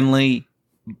a friendly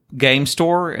game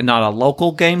store and not a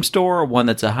local game store, one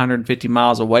that's 150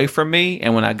 miles away from me.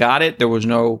 And when I got it, there was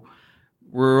no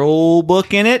rule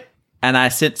book in it. And I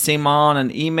sent Simon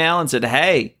an email and said,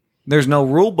 hey, there's no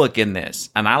rule book in this.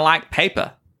 And I like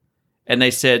paper. And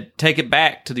they said, take it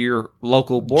back to your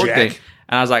local board Jack. game.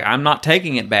 And I was like, I'm not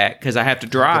taking it back because I have to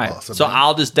drive. awesome, So man.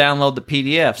 I'll just download the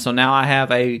PDF. So now I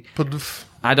have I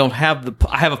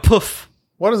have a PUF.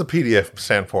 What does a PDF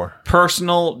stand for?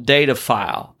 Personal data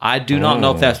file. I do not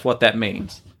know if that's what that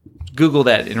means. Google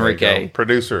that, There you go. Enrique.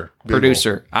 Producer. Google.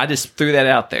 Producer. I just threw that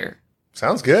out there.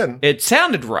 Sounds good. It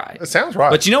sounded right. It sounds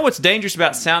right. But you know what's dangerous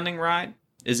about sounding right?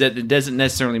 Is that it doesn't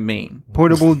necessarily mean.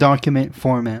 Portable document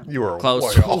format. you were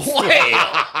Close. way off. Way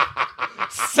off.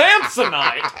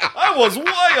 Samsonite. I was way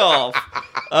off.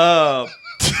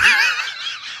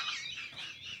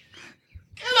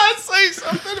 Can I say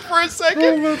something for a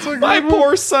second? My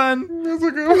poor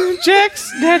son.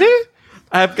 Jax, Daddy.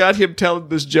 I've got him telling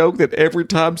this joke that every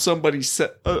time somebody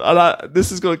said,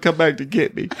 this is going to come back to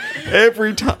get me.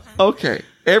 Every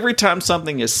time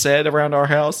something is said around our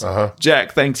house,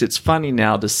 Jack thinks it's funny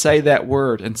now to say that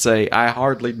word and say, I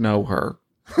hardly know her.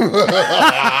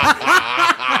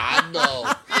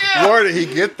 Where did he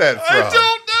get that from? I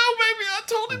don't know. Maybe I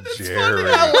told him that's Jerry,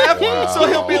 funny. I laughed. wow. So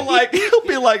he'll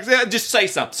be like, just say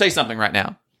something. Say something right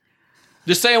now.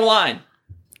 Just say a line.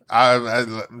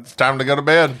 It's time to go to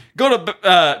bed. Go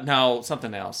to no,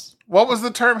 something else. What was the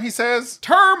term he says?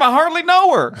 Term, I hardly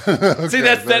know her. See,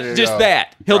 that's there you just go.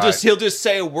 that. He'll Right. just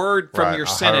say a word from Right, your I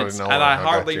hardly sentence, know and her. I I got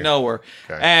hardly you. know her.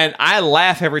 Okay. And I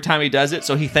laugh every time he does it,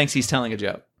 so he thinks he's telling a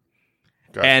joke,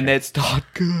 Gotcha. and it's not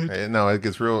good. No, it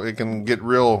gets real. It can get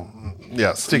real.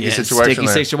 Yeah, sticky Yeah, situation. sticky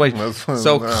there. situation. That's-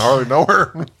 So- I hardly know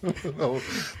her. No,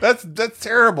 that's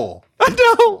terrible. I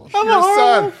know. I'm Your a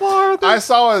horrible son. father. I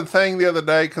saw a thing the other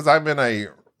day because I'm in a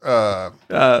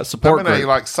Support I'm in a group.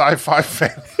 like sci-fi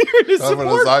fan. You're in a I'm in a support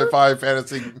group? sci-fi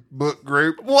fantasy book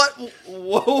group. What?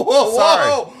 Whoa,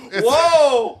 Sorry. It's-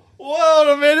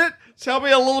 whoa, a minute. Tell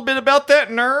me a little bit about that,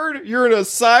 nerd. You're in a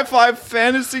sci-fi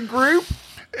fantasy group?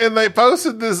 And they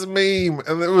posted this meme,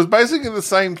 and it was basically the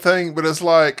same thing, but it's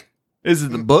like, Is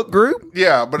it the book group?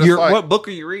 yeah, but it's like What book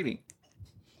are you reading?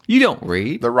 You don't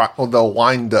read. the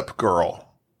wind-up girl.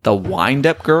 The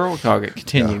wind-up girl? Okay,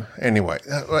 continue. Anyway,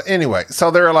 so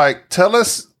they're like, tell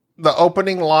us the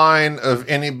opening line of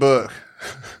any book.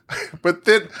 But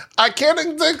then I can't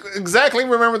exactly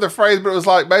remember the phrase, but it was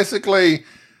like basically,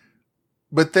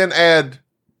 but then add,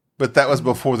 but that was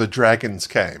before the dragons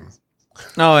came.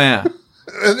 Oh, yeah.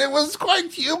 And it was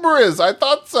quite humorous. I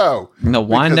thought so. The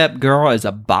wind-up girl is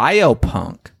a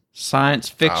biopunk science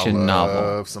fiction I novel.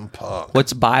 love some punk.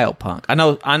 What's biopunk? I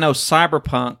know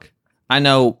cyberpunk. I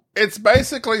know It's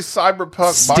basically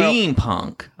cyberpunk.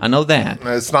 steampunk. I know that.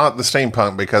 It's not the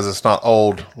steampunk because it's not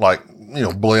old, like,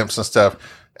 blimps and stuff.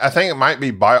 I think it might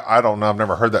be I don't know. I've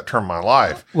never heard that term in my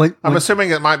life. I'm assuming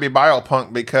it might be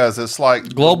biopunk because it's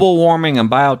like Global warming and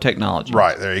biotechnology.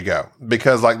 right, there you go.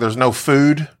 Because like there's no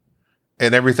food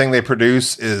and everything they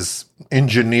produce is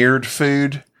engineered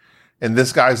food. And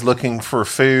this guy's looking for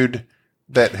food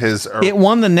that his It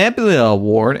won the Nebula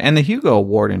Award and the Hugo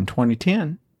Award in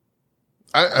 2010.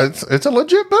 it's a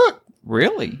legit book.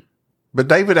 Really? But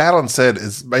David Allen said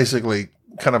it's basically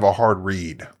kind of a hard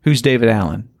read. Who's David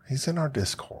Allen? He's in our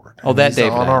Discord. Oh, that He's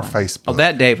David on Allen. our Facebook. Oh,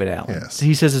 that David Allen. Yes.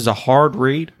 He says it's a hard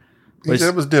read. He said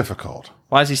it was difficult.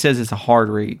 Why does he says it's a hard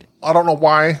read? I don't know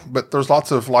why, but there's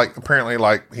lots of apparently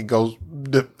he goes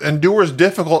endures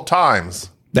difficult times.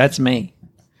 That's me.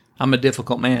 I'm a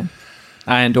difficult man.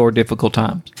 I endure difficult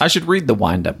times. I should read The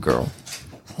Wind-Up Girl.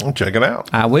 I'll check it out.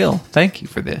 I will. Thank you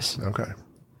for this. Okay.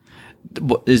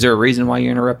 Is there a reason why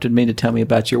you interrupted me to tell me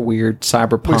about your weird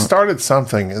cyberpunk? We started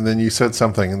something, and then you said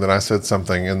something, and then I said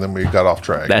something, and then we got off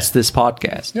track. That's this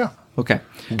podcast. Yeah. Okay.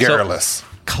 Garrulous. So,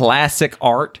 classic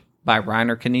art by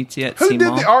Reiner Knizia at Who Simon.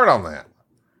 did the art on that?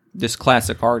 This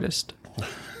classic artist.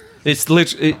 It's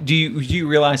literally. Do you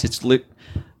realize it's lit?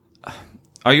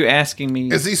 Are you asking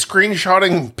me? Is he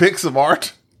screenshotting pics of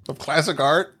art, of classic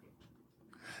art?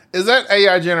 Is that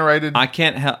AI generated? I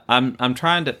can't help. I'm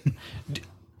trying to.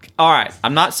 All right.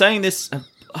 I'm not saying this. Give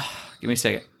me a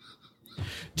second.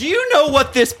 Do you know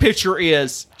what this picture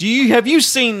is? Have you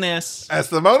seen this? That's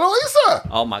the Mona Lisa.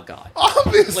 Oh my God.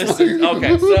 Obviously. Listen,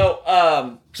 okay,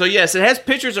 so yes, it has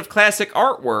pictures of classic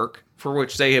artwork for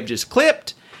which they have just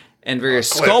clipped and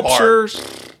various Clip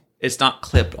sculptures. It's not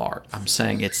clipped art. I'm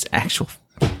saying it's actual.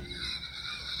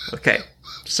 Okay,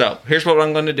 so here's what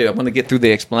I'm going to do. I'm going to get through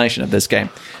the explanation of this game.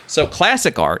 So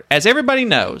classic art, as everybody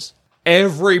knows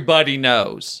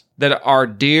that our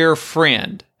dear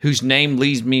friend, whose name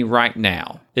leaves me right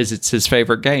now, it's his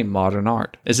favorite game, Modern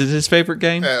Art. Is it his favorite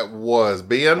game? It was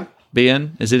Ben.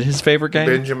 Ben, is it his favorite game?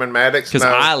 Benjamin Maddox. Because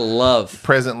I love.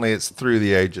 Presently, it's Through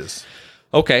the Ages.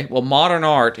 Okay, well, Modern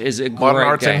Art is a Modern great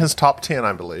Art's game. in his top 10,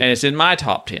 I believe. And it's in my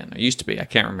top 10. It used to be. I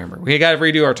can't remember. We got to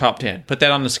redo our top 10. Put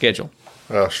that on the schedule.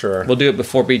 Oh, sure. We'll do it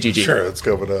before BGG. Sure, let's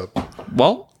go it up.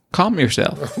 Well, calm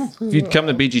yourself. If you'd come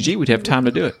to BGG, we'd have time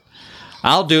to do it.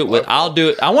 I'll do it.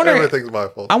 I wonder. Everything's my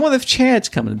fault. I wonder if Chad's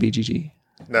coming to BGG.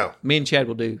 No. Me and Chad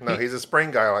will do. No, he's a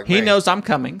spring guy like me. He knows I'm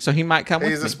coming, so he might come with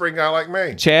me. He's a spring guy like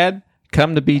me. Chad,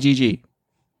 come to BGG.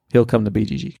 He'll come to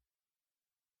BGG.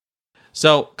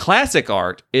 So, classic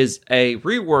art is a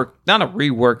rework, not a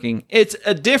reworking. It's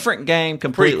a different game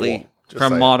completely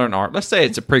from Modern Art. Let's say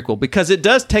it's a prequel because it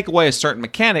does take away a certain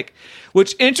mechanic,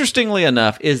 which interestingly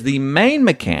enough is the main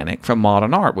mechanic from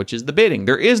Modern Art, which is the bidding.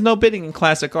 There is no bidding in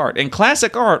classic art. In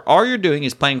classic art, all you're doing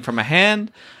is playing from a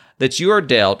hand that you are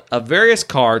dealt of various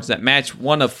cards that match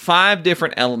one of 5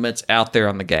 different elements out there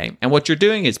on the game. And what you're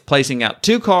doing is placing out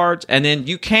 2 cards, and then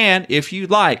you can, if you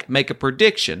like, make a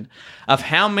prediction of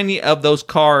how many of those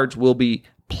cards will be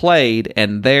played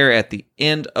and there at the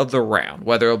end of the round.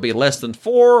 Whether it'll be less than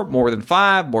 4, more than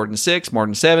 5, more than 6, more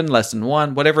than 7, less than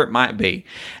 1, whatever it might be.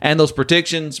 And those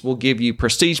predictions will give you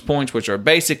prestige points, which are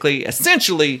basically,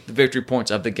 essentially, the victory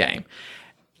points of the game.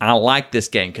 I like this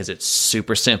game because it's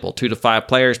super simple. 2 to 5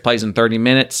 players, plays in 30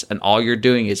 minutes, and all you're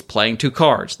doing is playing 2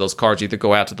 cards. Those cards either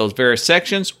go out to those various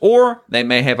sections, or they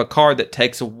may have a card that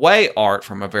takes away art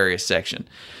from a various section.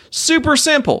 Super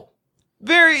simple.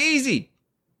 Very easy.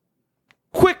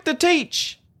 Quick to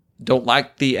teach. Don't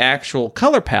like the actual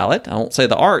color palette. I won't say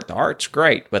the art. The art's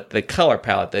great, but the color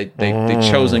palette, they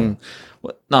chosen,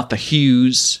 not the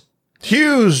hues.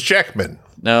 Hughes Jackman.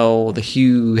 No, the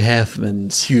Hugh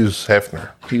Hefners. Hughes Hefner.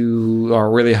 Who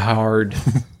are really hard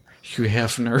Hugh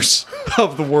Hefners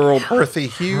of the world. Earthy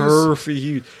Hughes. Earthy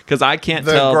Hughes. Because I can't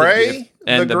The tell. gray,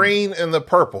 the green, and the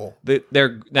purple. That's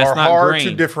are not hard green.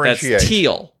 to differentiate. That's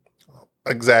teal.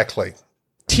 Exactly.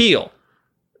 Teal.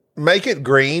 Make it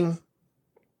green.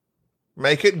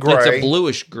 Make it gray. It's a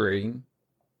bluish green.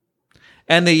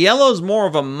 And the yellow's more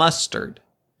of a mustard.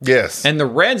 Yes. And the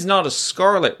red's not a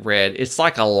scarlet red. It's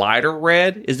like a lighter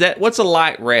red. What's a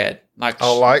light red? Like a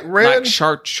light red? Like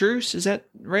chartreuse? Is that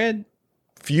red?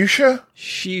 Fuchsia?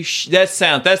 That's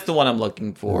the one I'm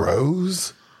looking for.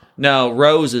 Rose? No,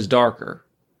 rose is darker.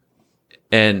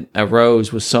 And a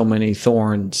rose with so many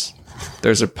thorns.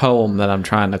 There's a poem that I'm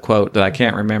trying to quote that I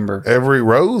can't remember. Every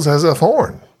rose has a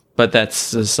thorn. But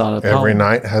that's not a poem. Every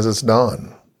night has its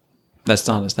dawn. That's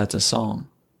a song.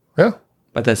 Yeah.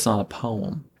 But that's not a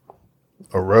poem.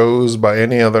 A rose by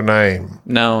any other name.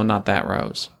 No, not that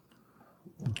rose.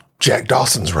 Jack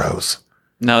Dawson's rose.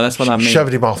 No, that's what I mean.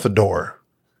 Shoved him off the door.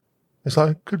 It's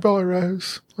like, goodbye,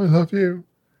 Rose. I love you.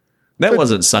 That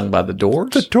wasn't sung by the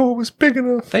Doors. The door was big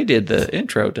enough. They did the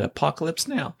intro to Apocalypse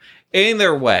Now.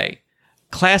 Either way,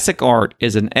 classic art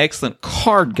is an excellent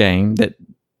card game that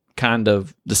kind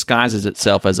of disguises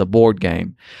itself as a board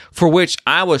game, for which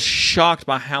I was shocked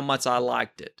by how much I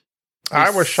liked it. I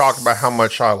was shocked by how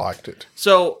much I liked it.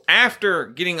 So after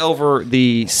getting over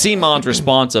the CMON's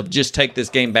response of just take this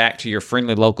game back to your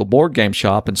friendly local board game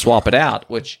shop and swap it out,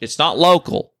 which it's not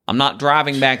local. I'm not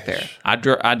driving back there. I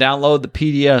download the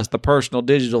PDS, the personal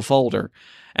digital folder,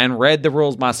 and read the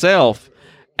rules myself.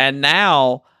 And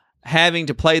now having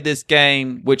to play this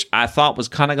game, which I thought was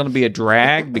kind of going to be a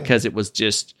drag because it was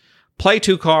just play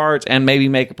 2 cards and maybe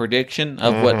make a prediction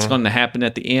of what's going to happen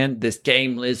at the end. This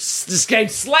game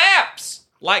slaps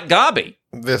like gobby.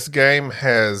 This game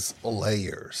has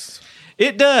layers.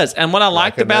 It does. And what I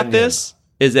liked an about onion. this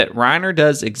is that Reiner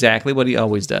does exactly what he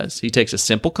always does. He takes a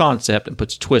simple concept and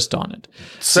puts a twist on it.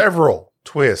 Several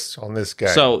twists on this game.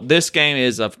 So this game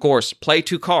is, of course, play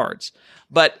 2 cards.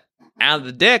 But out of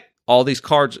the deck, all these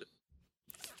cards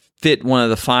fit one of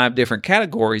the 5 different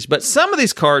categories. But some of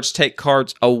these cards take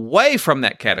cards away from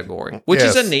that category, which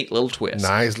is Yes. a neat little twist.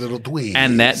 Nice little twist.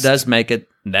 And that does make it,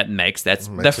 that's Makes the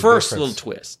a first difference. little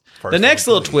twist. First The next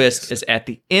little little twist is at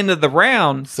the end of the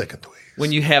round. Second twist.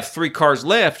 When you have 3 cards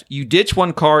left, you ditch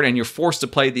 1 card and you're forced to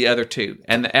play the other 2.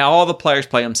 And all the players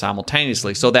play them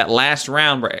simultaneously. So that last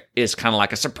round is kind of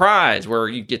like a surprise where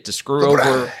you get to screw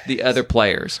over the other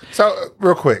players. So,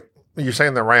 real quick, you're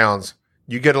saying the rounds,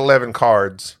 you get 11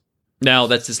 cards. No,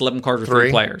 that's just 11 cards with 3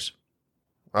 Three? players.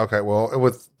 Okay, well,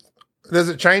 does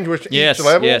it change with Yes, each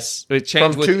level? yes. It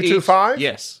changed From with 2 to each- 5?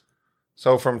 Yes.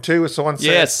 So from 2, it's the one set,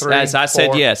 Yes, 3, as I said,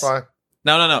 4, yes. 5.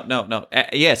 No.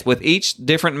 Yes, with each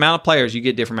different amount of players, you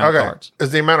get different amount of Okay. cards. Is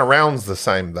the amount of rounds the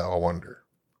same, though, I wonder?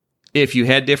 If you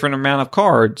had different amount of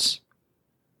cards,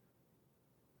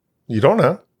 You don't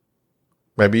know.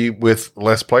 Maybe with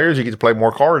less players, you get to play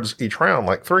more cards each round,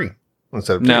 like 3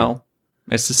 instead of 2. no,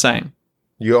 it's the same.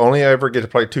 You only ever get to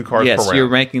play 2 cards per Yes, round. you're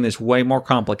making this way more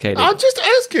complicated. I'm just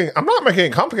asking. I'm not making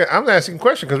it complicated. I'm asking a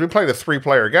question because we played a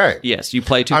 3-player game. Yes, you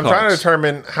play 2 I'm cards. trying to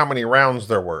determine how many rounds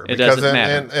there were. It doesn't in,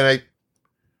 matter. In a,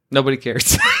 Nobody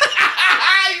cares. You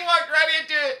walked right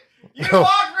into it. You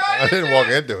walked right I didn't walk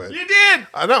into it. You did.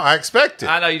 I know. I expect it.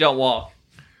 I know you don't walk.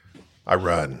 I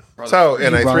run. So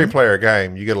in You a run? 3-player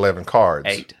game, you get 11 cards.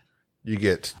 8. You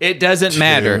get It doesn't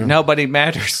matter. 2. Nobody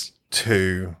matters.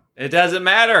 2. It doesn't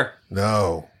matter.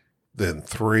 No. Then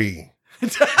 3.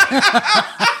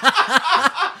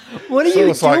 What are So you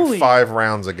it's doing? like 5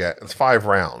 rounds again. It's 5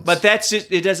 rounds. But that's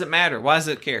just, it doesn't matter. Why does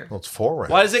it care? Well, it's 4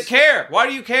 rounds. Why does it care? Why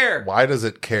do you care? Why does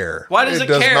it care? Why does it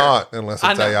does care? not unless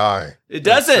I it's know. AI. It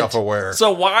doesn't. It's self-aware.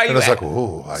 So why are you and it's a- like,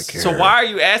 ooh, I care. So why are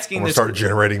you I'm asking going to this? start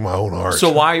generating my own art.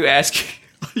 So why are you asking?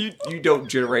 You don't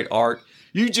generate art.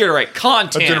 You generate I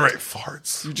content. generate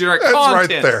farts. You generate That's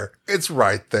content. right there. It's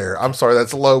right there. I'm sorry,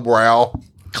 that's lowbrow.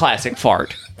 Classic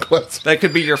fart. Let's- That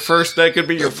could be your first. That could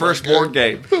be your first God. board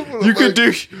game. You could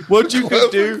do what you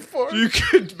could do. Fart. You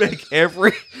could make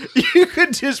every. You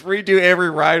could just redo every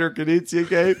Ryder Knizia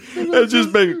game and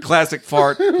just make a classic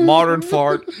fart, modern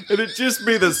fart, and it just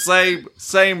be the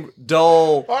same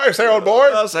dull. All right, say on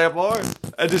board. I'll say it, boy.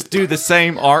 And just do the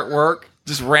same artwork,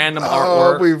 just random Oh,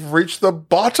 artwork. we've reached the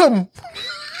bottom.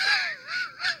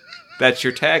 That's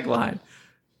your tagline.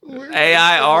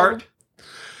 AI art.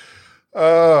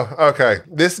 Okay.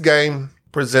 This game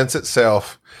presents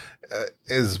itself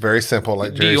is very simple,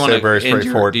 like Do Jerry you want said, very to end your?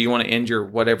 straightforward. Do you want to end your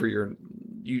whatever your?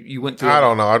 You went through. I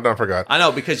don't know. I don't forgot. I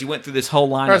know because you went through this whole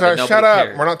line. All right, that shut nobody up.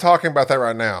 cared. We're not talking about that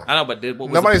right now. I know, but what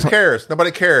was Nobody the cares.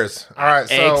 Nobody cares. All right.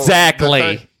 So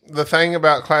Exactly. The thing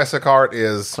about classic art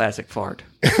is classic fart?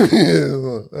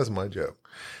 that's my joke.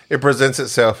 It presents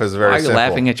itself as very Why are you simple,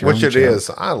 laughing at your which own it joke? is.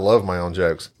 I love my own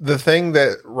jokes. The thing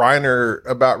that Reiner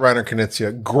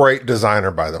Knizia, great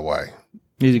designer, by the way,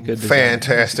 He's a good designer.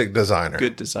 fantastic designer.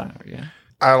 Good designer. Yeah.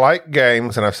 I like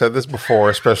games, and I've said this before,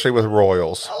 especially with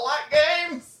Royals, I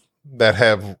like games. that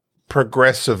have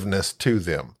progressiveness to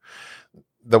them.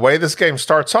 The way this game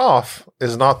starts off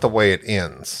is not the way it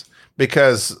ends,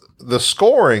 because the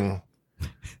scoring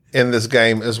in this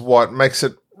game is what makes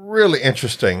it really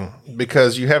interesting,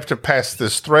 because you have to pass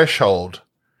this threshold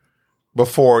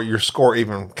before your score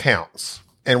even counts.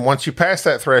 And once you pass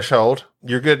that threshold,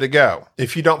 you're good to go.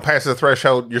 If you don't pass the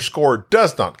threshold, your score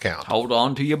does not count. Hold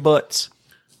on to your butts.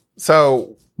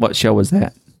 So, What show was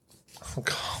that?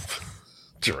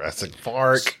 Jurassic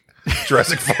Park.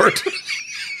 Jurassic Fart.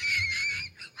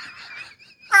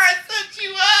 I set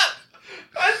you up.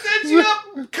 I set you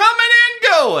up coming and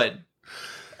going.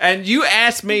 And you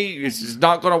asked me, this is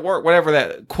not going to work, whatever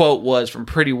that quote was from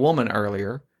Pretty Woman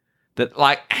earlier. That,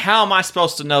 like, how am I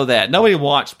supposed to know that? Nobody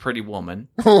watched Pretty Woman.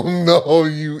 Oh, no,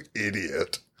 you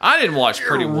idiot. I didn't watch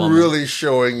Pretty You're Woman. really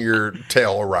showing your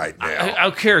tail right now.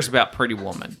 Who cares about Pretty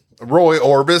Woman? Roy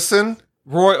Orbison?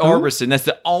 Roy Orbison. That's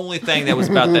the only thing that was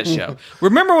about that show.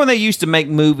 Remember when they used to make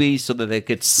movies so that they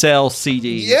could sell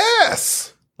CDs?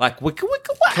 Yes. Like wicka wicka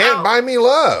wow. Can't Buy Me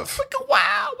Love. Wicka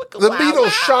wow. Wicka The wow, Beatles wow.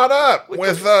 shot up with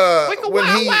Wicka when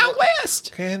wow, he wow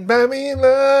west. Can't Buy Me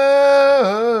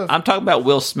Love. I'm talking about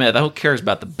Will Smith. Who cares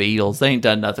about the Beatles? They ain't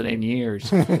done nothing in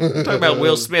years. I'm talking about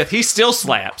Will Smith. He still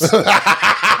slaps.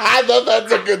 I thought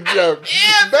that's a good joke.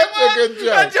 That's a good joke.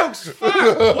 That joke's fun.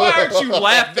 Why aren't you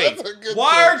laughing? That's a good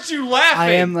Why joke. aren't you laughing?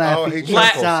 I am laughing he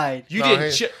chuckles. inside. You No,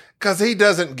 didn't. he- Because he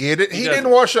doesn't get it. He doesn't.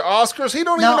 didn't watch the Oscars. He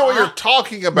don't even No, know what I- you're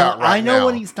talking about No, right I know now.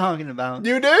 what he's talking about.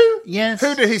 You do? Yes.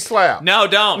 Who did he slap? No,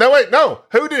 don't. No, wait, no.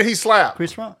 Who did he slap?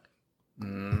 Chris Rock.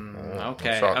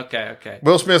 Okay, Sorry. okay.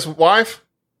 Will Smith's wife?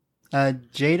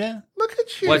 Jada. Look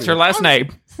at you. What's her last name?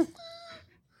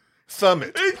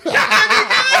 Summit.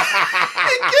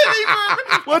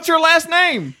 What's her last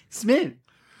name? Smith.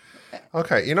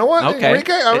 Okay, you know what, Okay.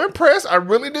 Enrique? I'm impressed. I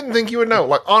really didn't think you would know.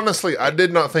 Like, honestly, I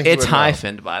did not think It's you would know.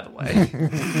 hyphened, by the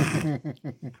way.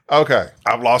 Okay,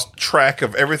 I've lost track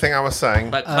of everything I was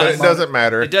saying, But but it doesn't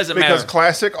matter. It doesn't because matter.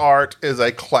 classic art is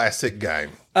a classic game.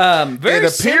 Very It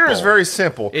appears simple. very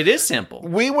simple. It is simple.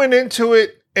 We went into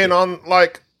it, and on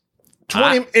like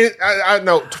 20, I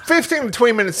know, 15 to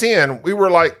 20 minutes in, we were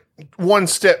like one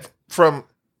step from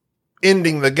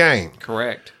ending the game.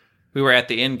 Correct. We were at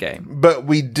the end game. But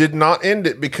we did not end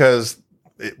it because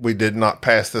we did not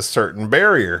pass this certain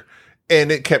barrier.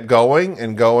 And it kept going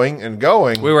and going and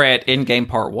going. We were at end game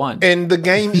part 1. And the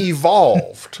game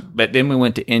evolved. But then we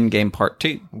went to end game part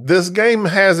 2, This game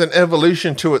has an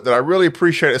evolution to it that I really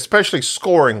appreciate, especially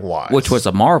scoring wise. which was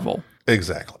a marvel.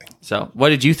 Exactly. So, what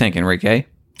did you think, Enrique?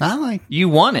 I like. You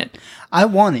won it, I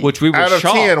want it. which we were Out of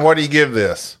shocked. 10, what do you give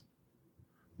this?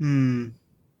 Hmm.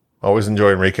 Always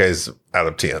enjoy Enrique's out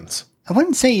of 10s. I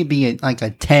wouldn't say it'd be like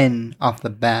a 10 off the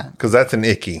bat. Because that's an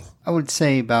icky. I would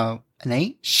say about an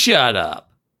 8. Shut up.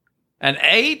 An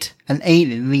 8? An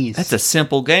 8 at least. That's a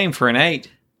simple game for an 8,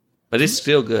 but it's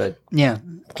still good. Yeah.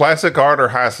 Classic art or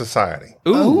high society?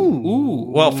 Ooh.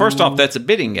 Well, first off, that's a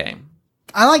bidding game.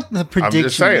 I like the prediction. I'm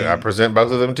just saying, I game. present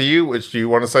both of them to you. Which do you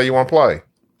want to say you want to play?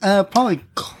 Probably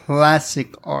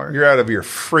classic art. You're out of your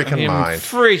freaking mind.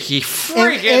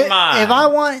 Freaking mind. If I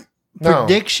want No.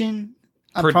 prediction,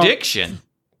 I'm prob- Prediction.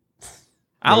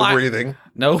 I No like. breathing.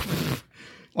 No.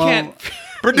 well, Can't.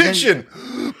 Prediction.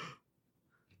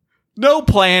 No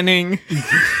planning.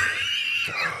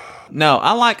 No,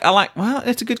 I like. Well,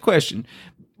 that's a good question.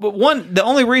 But the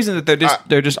only reason that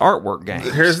they're just artwork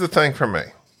games. Here's the thing for me.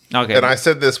 Okay. And I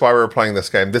said this while we were playing this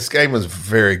game. This game was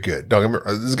very good. Don't get me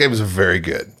wrong. This game was very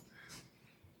good.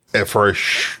 And for a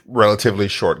relatively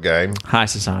short game. High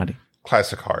Society.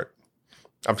 Classic art.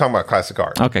 I'm talking about classic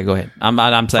art. Okay, go ahead. I'm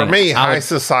saying For me, I High would-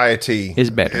 Society is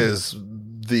better. Is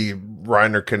the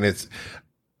Reiner Knizia.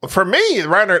 For me,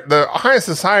 the High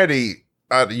Society,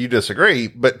 you disagree,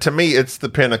 but to me, it's the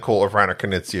pinnacle of Reiner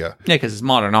Knizia. Yeah, because it's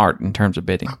modern art in terms of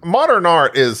bidding. Modern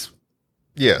art is,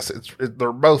 yes,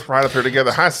 they're both right up there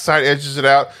together. High Society edges it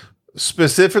out.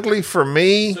 Specifically for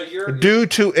me, due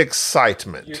to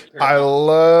excitement. I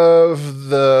love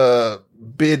the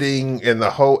bidding and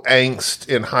the whole angst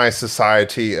in High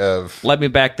Society of... Let me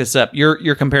back this up.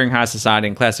 You're comparing High Society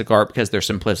and classic art because their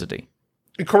simplicity.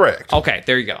 Correct. Okay,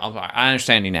 there you go. I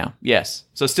understand you now. Yes.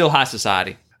 So still High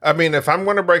Society. I mean, if I'm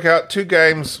going to break out 2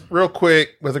 games real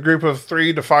quick with a group of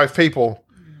 3 to 5 people,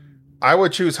 I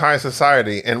would choose High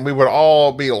Society, and we would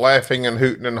all be laughing and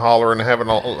hooting and hollering and having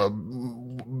a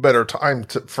better time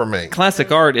for me.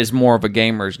 Classic art is more of a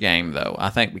gamer's game, though. I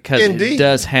think because Indeed. it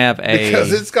does have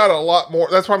Because it's got a lot more.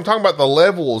 That's why I'm talking about the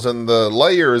levels and the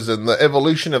layers and the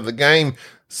evolution of the game,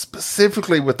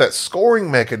 specifically with that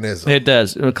scoring mechanism. It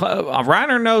does.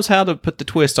 Reiner knows how to put the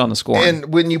twist on the scoring.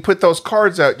 And when you put those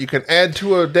cards out, you can add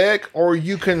to a deck or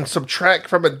you can subtract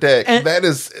from a deck.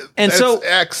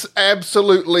 That's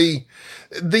absolutely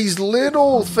these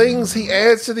little things he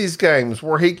adds to these games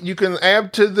where you can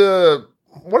add to the,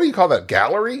 what do you call that?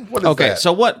 Gallery? What is that?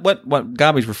 So what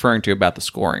Gabi's referring to about the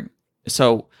scoring.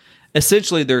 So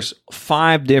essentially there's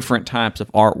 5 different types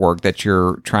of artwork that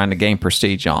you're trying to gain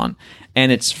prestige on.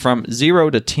 And it's from 0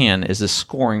 to 10 is a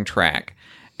scoring track.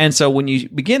 And so when you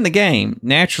begin the game,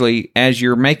 naturally, as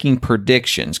you're making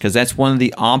predictions, because that's one of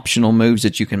the optional moves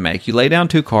that you can make, you lay down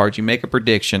 2 cards, you make a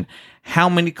prediction, how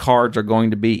many cards are going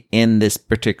to be in this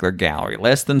particular gallery?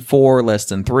 Less than 4, less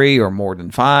than 3, or more than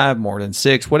 5, more than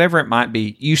 6, whatever it might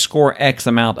be, you score X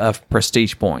amount of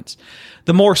prestige points.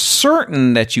 The more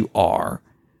certain that you are,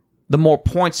 the more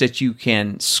points that you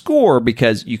can score,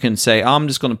 because you can say, I'm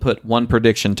just going to put 1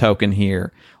 prediction token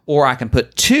here, or I can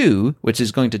put 2, which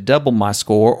is going to double my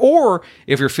score, or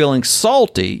if you're feeling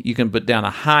salty, you can put down a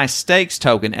high stakes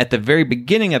token at the very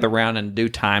beginning of the round and do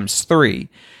times 3.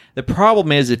 The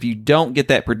problem is if you don't get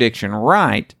that prediction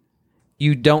right,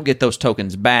 you don't get those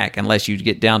tokens back unless you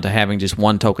get down to having just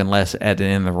one token less at the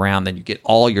end of the round. Then you get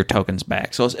all your tokens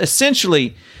back. So it's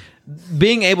essentially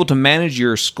being able to manage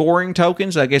your scoring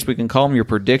tokens, I guess we can call them your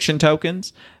prediction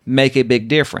tokens, make a big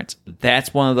difference.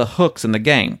 That's one of the hooks in the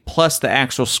game, plus the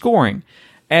actual scoring.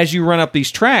 As you run up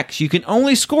these tracks, you can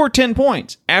only score 10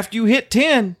 points. After you hit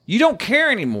 10, you don't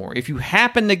care anymore. If you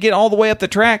happen to get all the way up the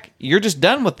track, you're just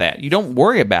done with that. You don't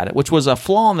worry about it, which was a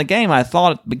flaw in the game, I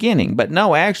thought at the beginning. But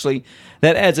no, actually,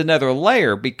 that adds another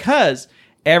layer because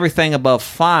everything above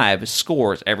 5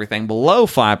 scores. Everything below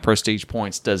 5 prestige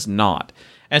points does not.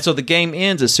 And so the game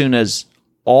ends as soon as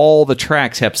all the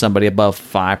tracks have somebody above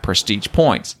 5 prestige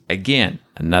points. Again,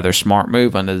 another smart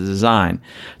move on the design.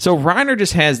 So Reiner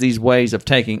just has these ways of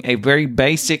taking a very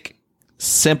basic,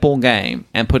 simple game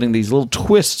and putting these little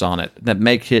twists on it that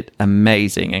make it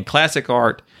amazing. And Classic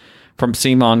Art from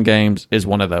CMON Games is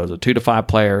one of those. A 2 to 5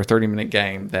 player, 30-minute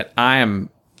game that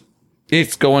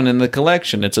it's going in the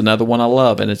collection. It's another one I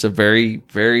love. And it's a very,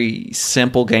 very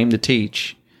simple game to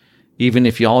teach. Even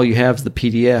if all you have is the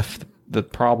PDF, the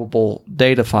probable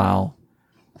data file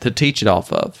to teach it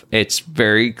off of. It's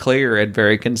very clear and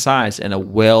very concise and a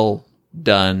well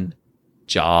done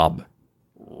job,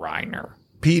 Reiner.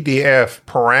 PDF,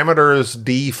 parameters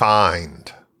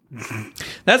defined.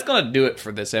 That's going to do it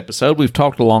for this episode. We've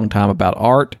talked a long time about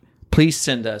art. Please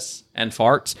send us, and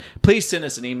farts, please send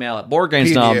us an email at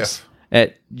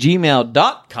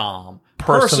boardgamesnobs@gmail.com.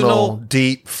 Personal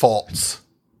deep faults,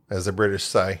 as the British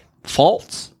say.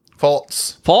 Faults?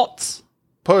 Faults. Faults?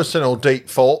 Personal deep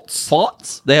faults.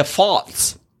 Faults? They have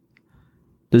faults.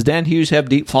 Does Dan Hughes have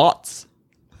deep faults?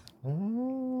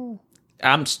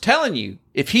 I'm telling you,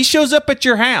 if he shows up at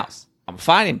your house, I'm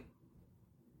fighting him.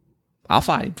 I'll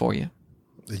fight him for you.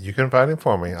 You can fight him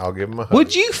for me. I'll give him a hug.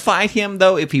 Would you fight him,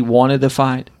 though, if he wanted to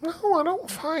fight? No, I don't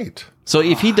fight. So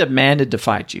if he demanded to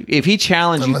fight you, if he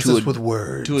challenged Unless you it's with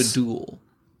words. to a duel,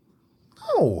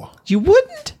 No. you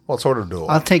wouldn't? What sort of duel?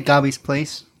 I'll take Gobby's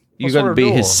place. You're What going sort to of be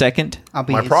duel? his second? I'll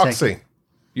be My his proxy. second.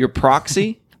 Your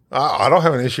proxy? I don't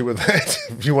have an issue with that.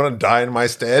 If you want to die in my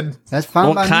stead. That's fine.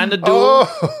 What by kind me. of duel?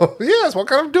 Oh, yes. What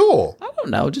kind of duel? I don't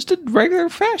know, just a regular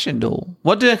fashion duel.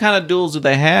 What kind of duels do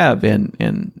they have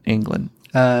in England?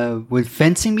 Would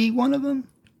fencing be one of them?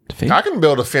 I can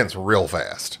build a fence real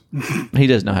fast. He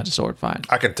doesn't know how to sword fight.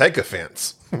 I can take a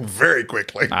fence very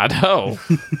quickly. I know.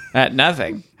 At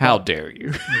nothing. How dare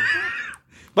you?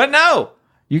 But no,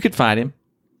 you could fight him.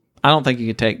 I don't think you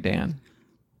could take Dan.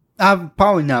 I'll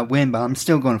probably not win, but I'm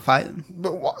still going to fight him.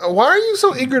 But why are you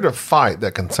so eager to fight?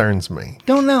 That concerns me.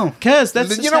 Don't know. Because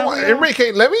that's You know what,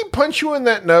 Enrique, let me punch you in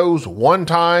that nose one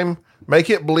time, make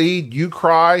it bleed, you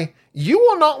cry. You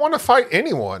will not want to fight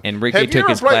anyone. Enrique Have you took ever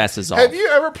his glasses off. Have you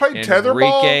ever played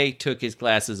tetherball? Enrique took his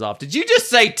glasses off. Did you just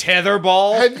say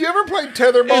tetherball? Have you ever played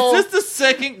tetherball? Is this the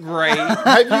second grade?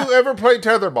 Have you ever played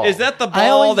tetherball? Is that the I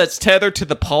ball always- that's tethered to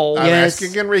the pole? I'm Yes.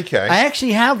 asking Enrique. I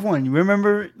actually have one. You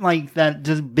remember, like that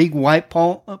just big white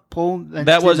pole that's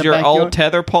That in was the your backyard? old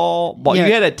tether pole? Yeah.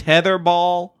 You had a tether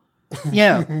ball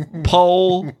Yeah.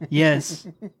 pole? Yes.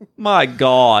 My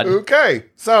God. Okay,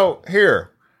 so here.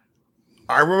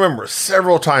 I remember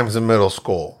several times in middle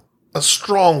school, a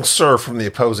strong serve from the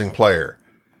opposing player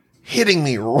hitting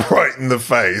me right in the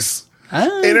face.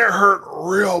 And it hurt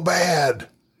real bad.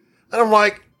 And I'm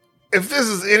like, if this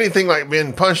is anything like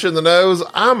being punched in the nose,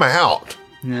 I'm out.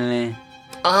 Nah.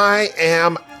 I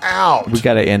am out. We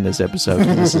got to end this episode.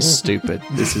 This is stupid.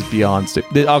 This is beyond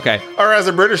stupid. Okay. Or as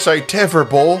the British say,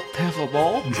 tetherball.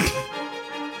 Tetherball?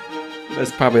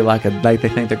 That's probably like they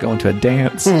think they're going to a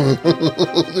dance.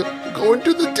 Going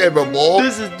to the tetherball.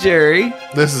 This is Jerry.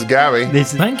 This is Gabby.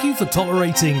 This is Thank you for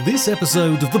tolerating this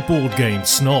episode of the Board Game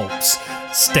Snobs.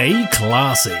 Stay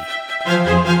classy.